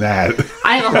be doing that.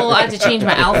 I had to change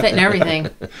my outfit and everything.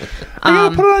 I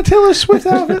gotta put on a Taylor Swift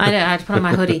outfit. I had to put on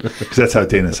my hoodie. Because that's how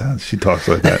Dana sounds. She talks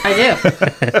like that.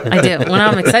 I do when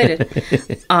I'm excited.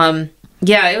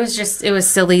 Yeah, it was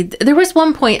silly. There was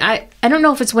one point, I don't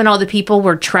know if it's when all the people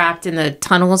were trapped in the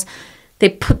tunnels.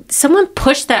 Someone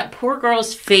pushed that poor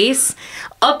girl's face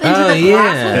up into the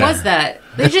glass. What was that?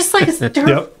 They just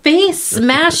her face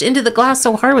smashed into the glass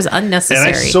so hard it was unnecessary.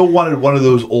 And I so wanted one of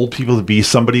those old people to be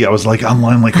somebody. I was like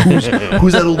online, like who's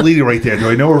that old lady right there? Do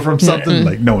I know her from something?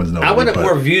 Like no one's known. I wanted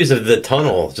more views of the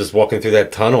tunnel, just walking through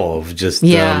that tunnel of just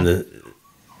the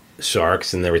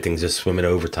sharks and everything just swimming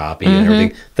over top and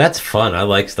everything. That's fun. I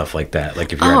like stuff like that.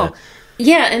 Like if you're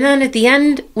and then at the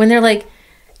end when they're like,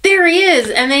 there he is,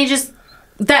 and they just.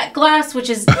 That glass, which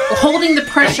is holding the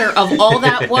pressure of all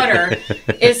that water,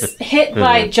 is hit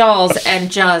by Jaws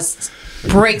and just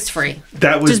breaks free.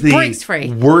 That was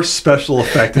the worst special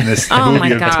effect in this movie. My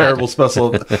God. Terrible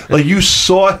special. Like you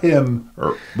saw him,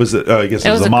 or was it? I guess it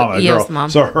was a mom. It was the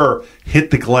mom. Saw her hit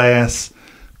the glass,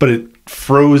 but it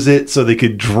froze it so they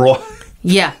could draw.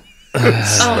 Yeah.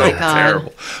 Oh my God.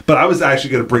 Terrible. But I was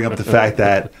actually going to bring up the fact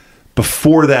that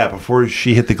before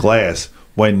she hit the glass,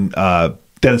 when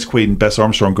Dennis Quaid and Bess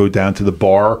Armstrong go down to the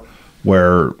bar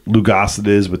where Lou Gossett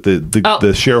is with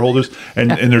the shareholders,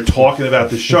 and they're talking about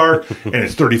the shark, and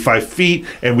it's 35 feet,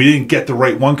 and we didn't get the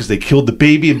right one because they killed the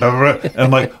baby, and blah, blah, blah. And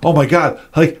I'm like, oh my God,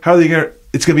 like how are they going to,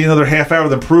 it's going to be another half hour of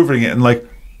them proving it, and like,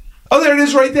 oh, there it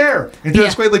is right there. And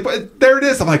Dennis Quaid, like, but there it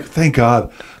is. I'm like, thank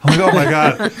God. I'm like, oh my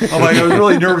God. I'm like, I was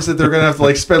really nervous that they're going to have to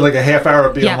like spend like a half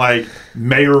hour being like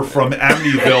mayor from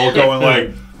Amityville going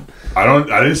like,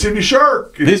 I didn't see any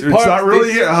shark. It's not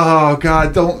really here. Oh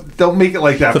God, don't make it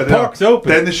like that. The park's open.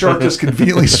 Then the shark just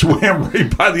conveniently swam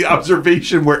right by the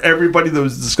observation where everybody that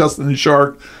was discussing the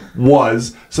shark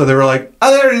was. So they were like,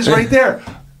 oh, there it is right there.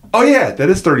 Oh yeah, that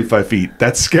is 35 feet.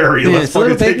 That's scary. Let's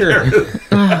fucking take care of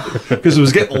it. Because it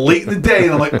was getting late in the day,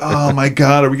 and I'm like, oh my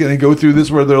God, are we going to go through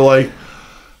this where they're like,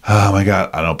 oh my God,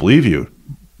 I don't believe you.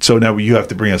 So now you have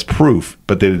to bring us proof,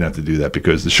 but they didn't have to do that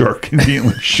because the shark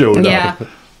conveniently showed up.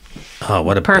 Oh,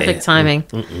 what a perfect timing.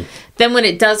 Then when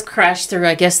it does crash through,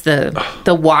 I guess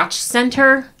the watch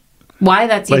center, why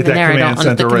that's like even there, I don't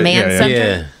know. The command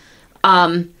center.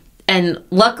 Yeah. And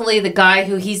luckily the guy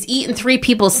he's eaten 3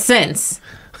 people since,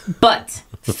 but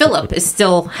Philip is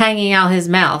still hanging out his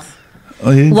mouth.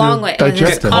 Long way. And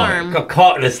his arm. Got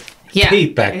caught in his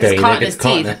teeth back there. Caught in his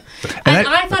teeth. And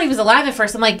I thought he was alive at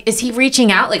first. I'm like, is he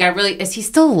reaching out? Like, is he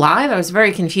still alive? I was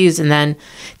very confused. And then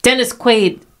Dennis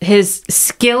Quaid, his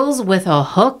skills with a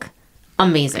hook,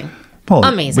 amazing. Well,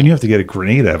 amazing. When you have to get a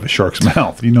grenade out of a shark's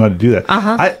mouth, you know how to do that.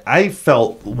 I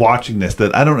felt watching this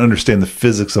that I don't understand the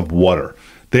physics of water.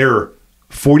 They're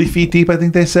 40 feet deep, I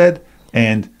think they said,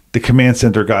 and the command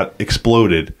center got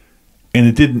exploded, and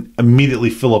it didn't immediately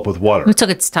fill up with water. It took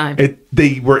its time.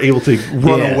 They were able to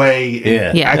run away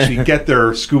and actually get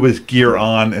their scuba gear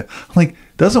on. I'm like,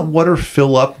 doesn't water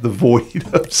fill up the void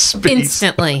of space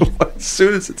instantly as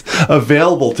soon as it's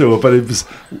available to it? But it was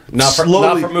not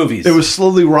for movies. It was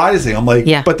slowly rising. I'm like,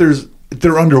 but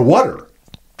they're underwater.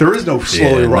 There is no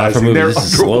slowly rising. They're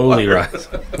slowly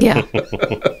rising. Yeah.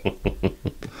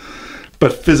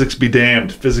 But physics be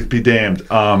damned. Physics be damned.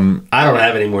 I don't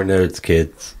have any more notes,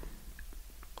 kids.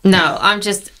 No, I'm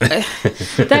just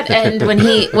that end when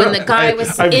the guy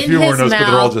was I have a few more notes, mouth,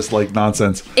 but they're all just like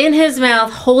nonsense. In his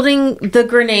mouth, holding the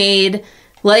grenade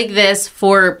like this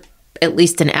for at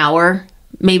least an hour,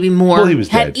 maybe more. Well, he was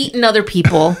had dead. Eaten other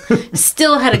people,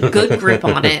 still had a good grip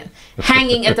on it,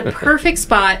 hanging at the perfect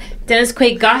spot. Dennis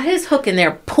Quaid got his hook in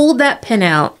there, pulled that pin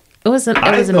out. It was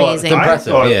amazing. I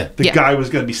thought the guy was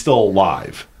going to be still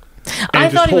alive. And I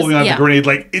thought just holding on the grenade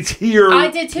like, it's here. I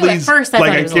did too. Please. At first, I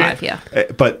thought he was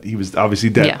alive, But he was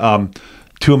obviously dead. Yeah.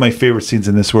 2 of my favorite scenes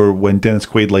in this were when Dennis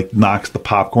Quaid like knocks the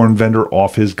popcorn vendor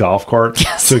off his golf cart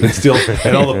so he can steal,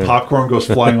 and all the popcorn goes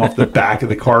flying off the back of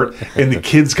the cart, and the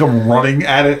kids come running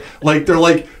at it like they're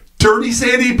like, dirty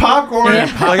sandy popcorn. Yeah,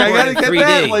 popcorn like, I gotta get 3D.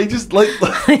 that. Like, just like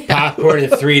popcorn in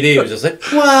 3D. It was just like,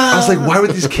 wow. I was like, why would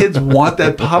these kids want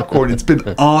that popcorn? It's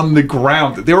been on the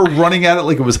ground. They were running at it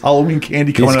like it was Halloween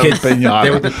candy coming out of the pinata. They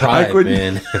were deprived,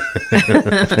 man.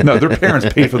 No, their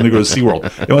parents paid for them to go to SeaWorld.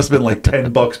 It must have been like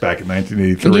 $10 back in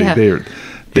 1983.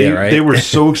 Yeah. They were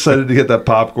so excited to get that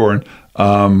popcorn.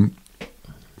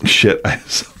 Shit.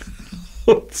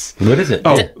 What is it?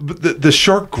 Oh, the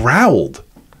shark growled.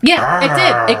 Yeah, it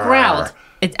did. It growled.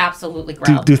 It absolutely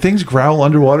growled. Do things growl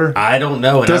underwater? I don't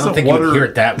know, and I don't think you would hear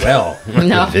it that well.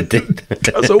 No. It did.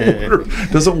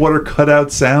 Doesn't water cut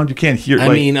out sound? You can't hear. I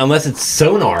mean, unless it's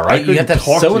sonar, right? You have to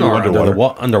have sonar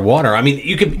underwater. I mean,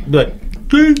 you could, but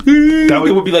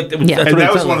it would be like. And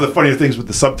that was one of the funnier things with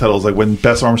the subtitles, like when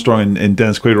Bess Armstrong and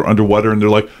Dennis Quaid were underwater, and they're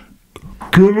like,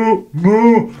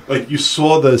 like you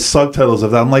saw the subtitles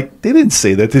of that. I'm like, they didn't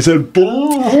say that. They said,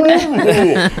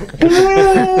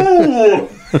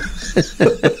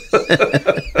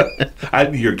 I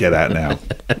didn't hear get at now.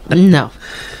 No.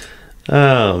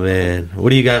 Oh man,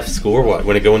 what do you got for score? What?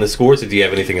 Want to go into scores, or do you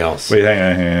have anything else? Wait,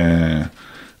 hang on.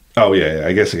 Oh yeah,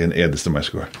 I guess I can add this to my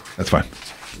score. That's fine.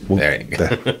 There you go.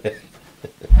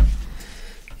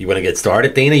 You want to get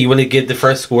started, Dana? You want to give the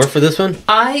first score for this one?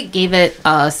 I gave it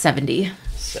a 70.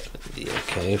 70,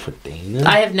 okay, for Dana.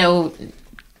 I have no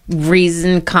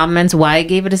comments why I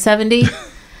gave it a 70.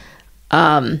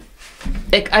 I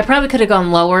probably could have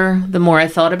gone lower the more I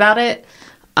thought about it.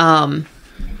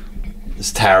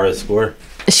 It's Tara's score.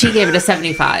 She gave it a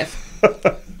 75.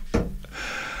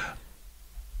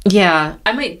 Yeah,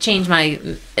 I might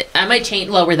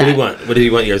lower that. What do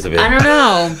you want yours to be? I don't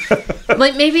know.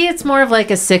 Like maybe it's more of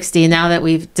like a 60 now that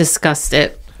we've discussed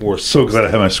it. We're so glad I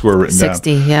have my score written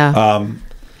 60, down. Yeah.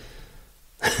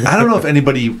 I don't know if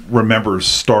anybody remembers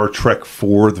Star Trek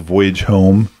 4: The Voyage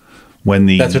Home.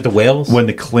 That's with the whales? When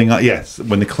the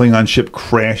Klingon ship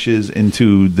crashes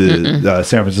into the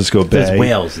San Francisco Bay. There's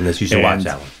whales in this. You should watch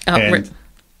that one. And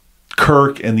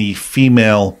Kirk and the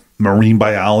female marine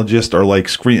biologist are like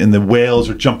screaming, and the whales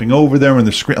are jumping over them, and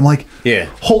they're screaming. I'm like,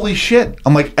 holy shit!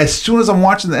 I'm like, as soon as I'm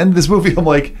watching the end of this movie, I'm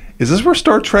like, is this where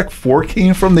Star Trek 4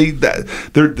 came from?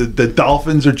 The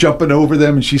dolphins are jumping over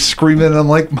them and she's screaming. And I'm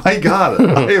like, my God,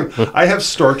 I have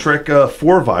Star Trek 4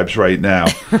 vibes right now.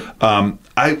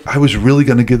 I was really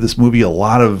going to give this movie a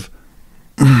lot of,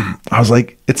 I was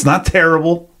like, it's not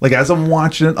terrible. Like, as I'm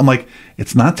watching it, I'm like,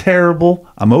 it's not terrible.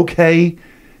 I'm okay.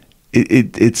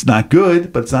 It's not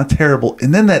good, but it's not terrible.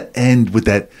 And then that end with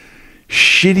that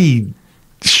shitty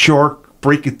shark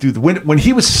breaking through the window when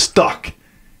he was stuck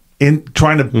in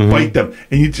trying to bite them,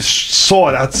 and you just saw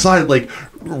it outside. Like,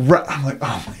 I'm like,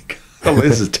 oh my God, oh,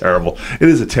 this is terrible. It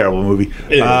is a terrible movie.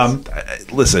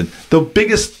 Listen, the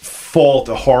biggest fault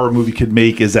a horror movie could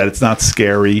make is that it's not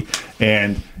scary,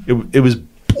 and it was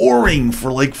boring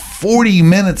for like 40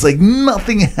 minutes. Like,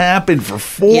 nothing happened for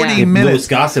 40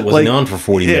 minutes. Lou Gossett wasn't on for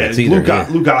 40 minutes either.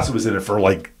 Lou Gossett was in it for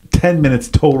like 10 minutes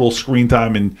total screen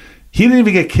time, and he didn't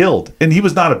even get killed. And he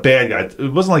was not a bad guy.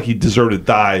 It wasn't like he deserved to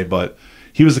die, but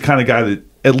he was the kind of guy that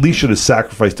at least should have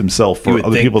sacrificed himself for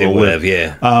other people to live.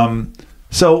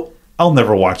 So I'll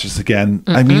never watch this again.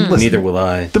 I mean, listen, neither will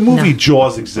I. The movie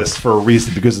Jaws exists for a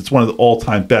reason, because it's one of the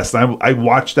all-time best. I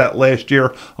watched that last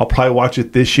year. I'll probably watch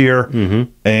it this year.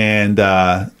 And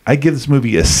I give this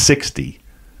movie a 60.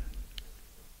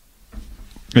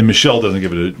 And Michelle doesn't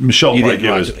give it a... Michelle might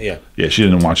give it... Yeah, she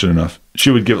didn't watch it enough.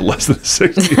 She would give it less than a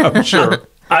 60, I'm sure.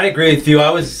 I agree with you. I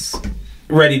was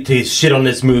ready to shit on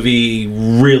this movie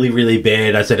really, really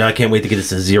bad. I said, I can't wait to get this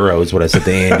to 0, is what I said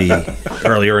to Andy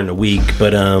earlier in the week.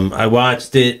 But I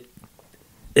watched it.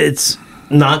 It's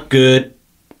not good.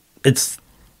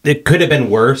 It could have been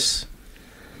worse.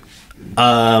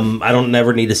 I don't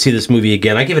never need to see this movie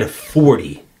again. I give it a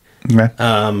 40. Okay.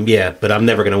 But I'm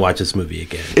never going to watch this movie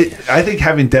again. I think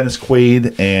having Dennis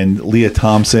Quaid and Leah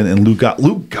Thompson and Lou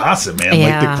Gossett, man,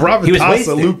 like the gravitas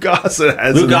that Lou Gossett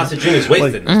has. Lou Gossett Jr. is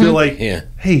wasted. Like, they're like,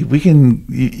 hey, we can.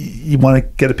 You want to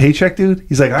get a paycheck, dude?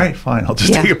 He's like, all right, fine, I'll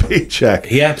just take a paycheck.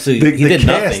 He absolutely he did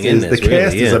nothing in this. The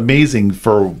cast is amazing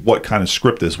for what kind of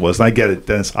script this was, and I get it.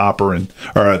 Dennis Quaid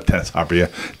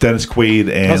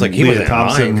and like, Leah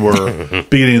Thompson were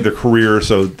beginning of their career,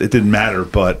 so it didn't matter,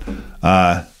 but.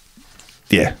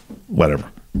 Yeah, whatever.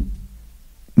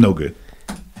 No good.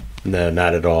 No,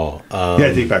 not at all. I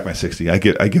take back my 60. I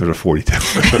give it a 42.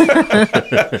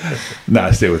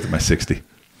 I stay with my 60.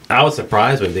 I was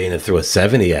surprised when Dana threw a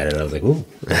 70 at it. I was like, ooh.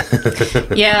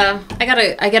 Yeah,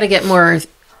 I gotta get more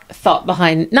thought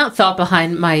behind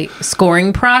my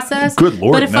scoring process. Good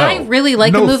Lord, but if I really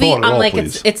like a movie, I'm like,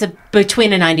 it's a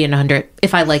between a 90 and 100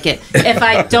 if I like it. If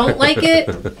I don't like it,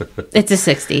 it's a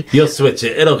 60. You'll switch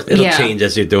it. It'll change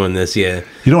as you're doing this. You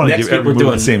don't want to give every movie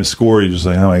the same score. You're just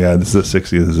like, oh my God, this is a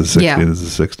 60, this is a 60, this is a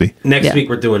 60. Next week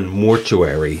we're doing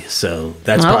Mortuary, so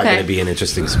that's probably going to be an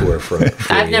interesting score for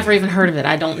I've never even heard of it.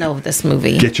 I don't know of this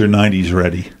movie. Get your 90s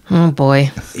ready. Oh boy.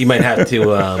 You might have to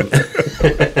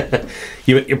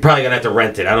You're probably gonna have to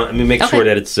rent it. Make sure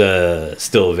that it's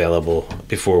still available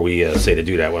before we say to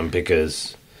do that one,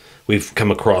 because we've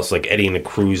come across like Eddie and the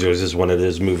Cruisers is one of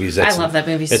those movies. I love that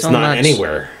movie so much. It's not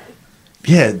anywhere.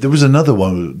 Yeah, there was another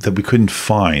one that we couldn't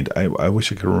find. I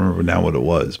wish I could remember now what it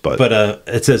was, but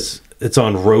it says it's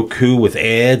on Roku with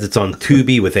ads. It's on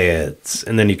Tubi with ads,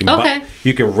 and then you can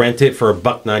you can rent it for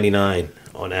 $1.99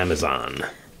 on Amazon.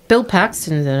 Bill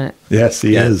Paxton's in it. Yes,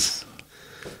 he is.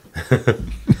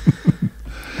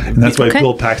 And that's why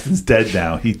Bill Paxton's dead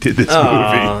now. He did this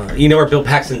movie. You know where Bill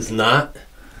Paxton's not?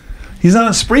 He's not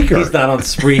on Spreaker. He's not on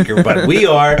Spreaker, but we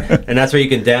are. And that's where you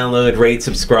can download, rate,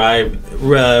 subscribe,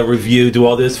 review, do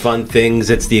all those fun things.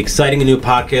 It's the Exciting and New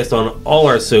podcast on all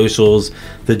our socials.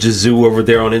 The Jazoo over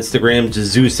there on Instagram,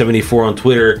 Jazoo74 on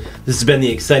Twitter. This has been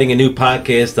the Exciting and New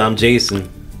podcast. I'm Jason.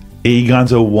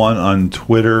 AEGonzo1 on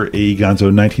Twitter,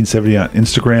 AEGonzo1970 on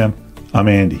Instagram. I'm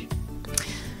Andy.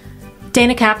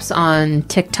 Dana Caps on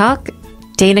TikTok,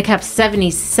 Dana Caps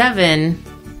 77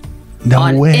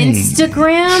 on Instagram.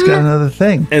 She's got another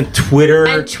thing. And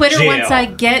Twitter. Jail. Once I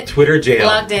get Twitter jail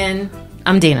logged in,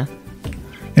 I'm Dana.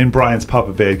 And Brian's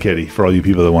Papa Bad Kitty for all you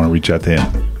people that want to reach out to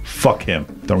him. Fuck him.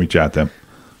 Don't reach out to him.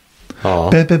 Oh.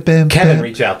 Kevin,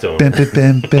 reach out to him.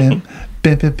 Bam.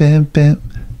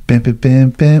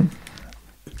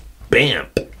 Bam.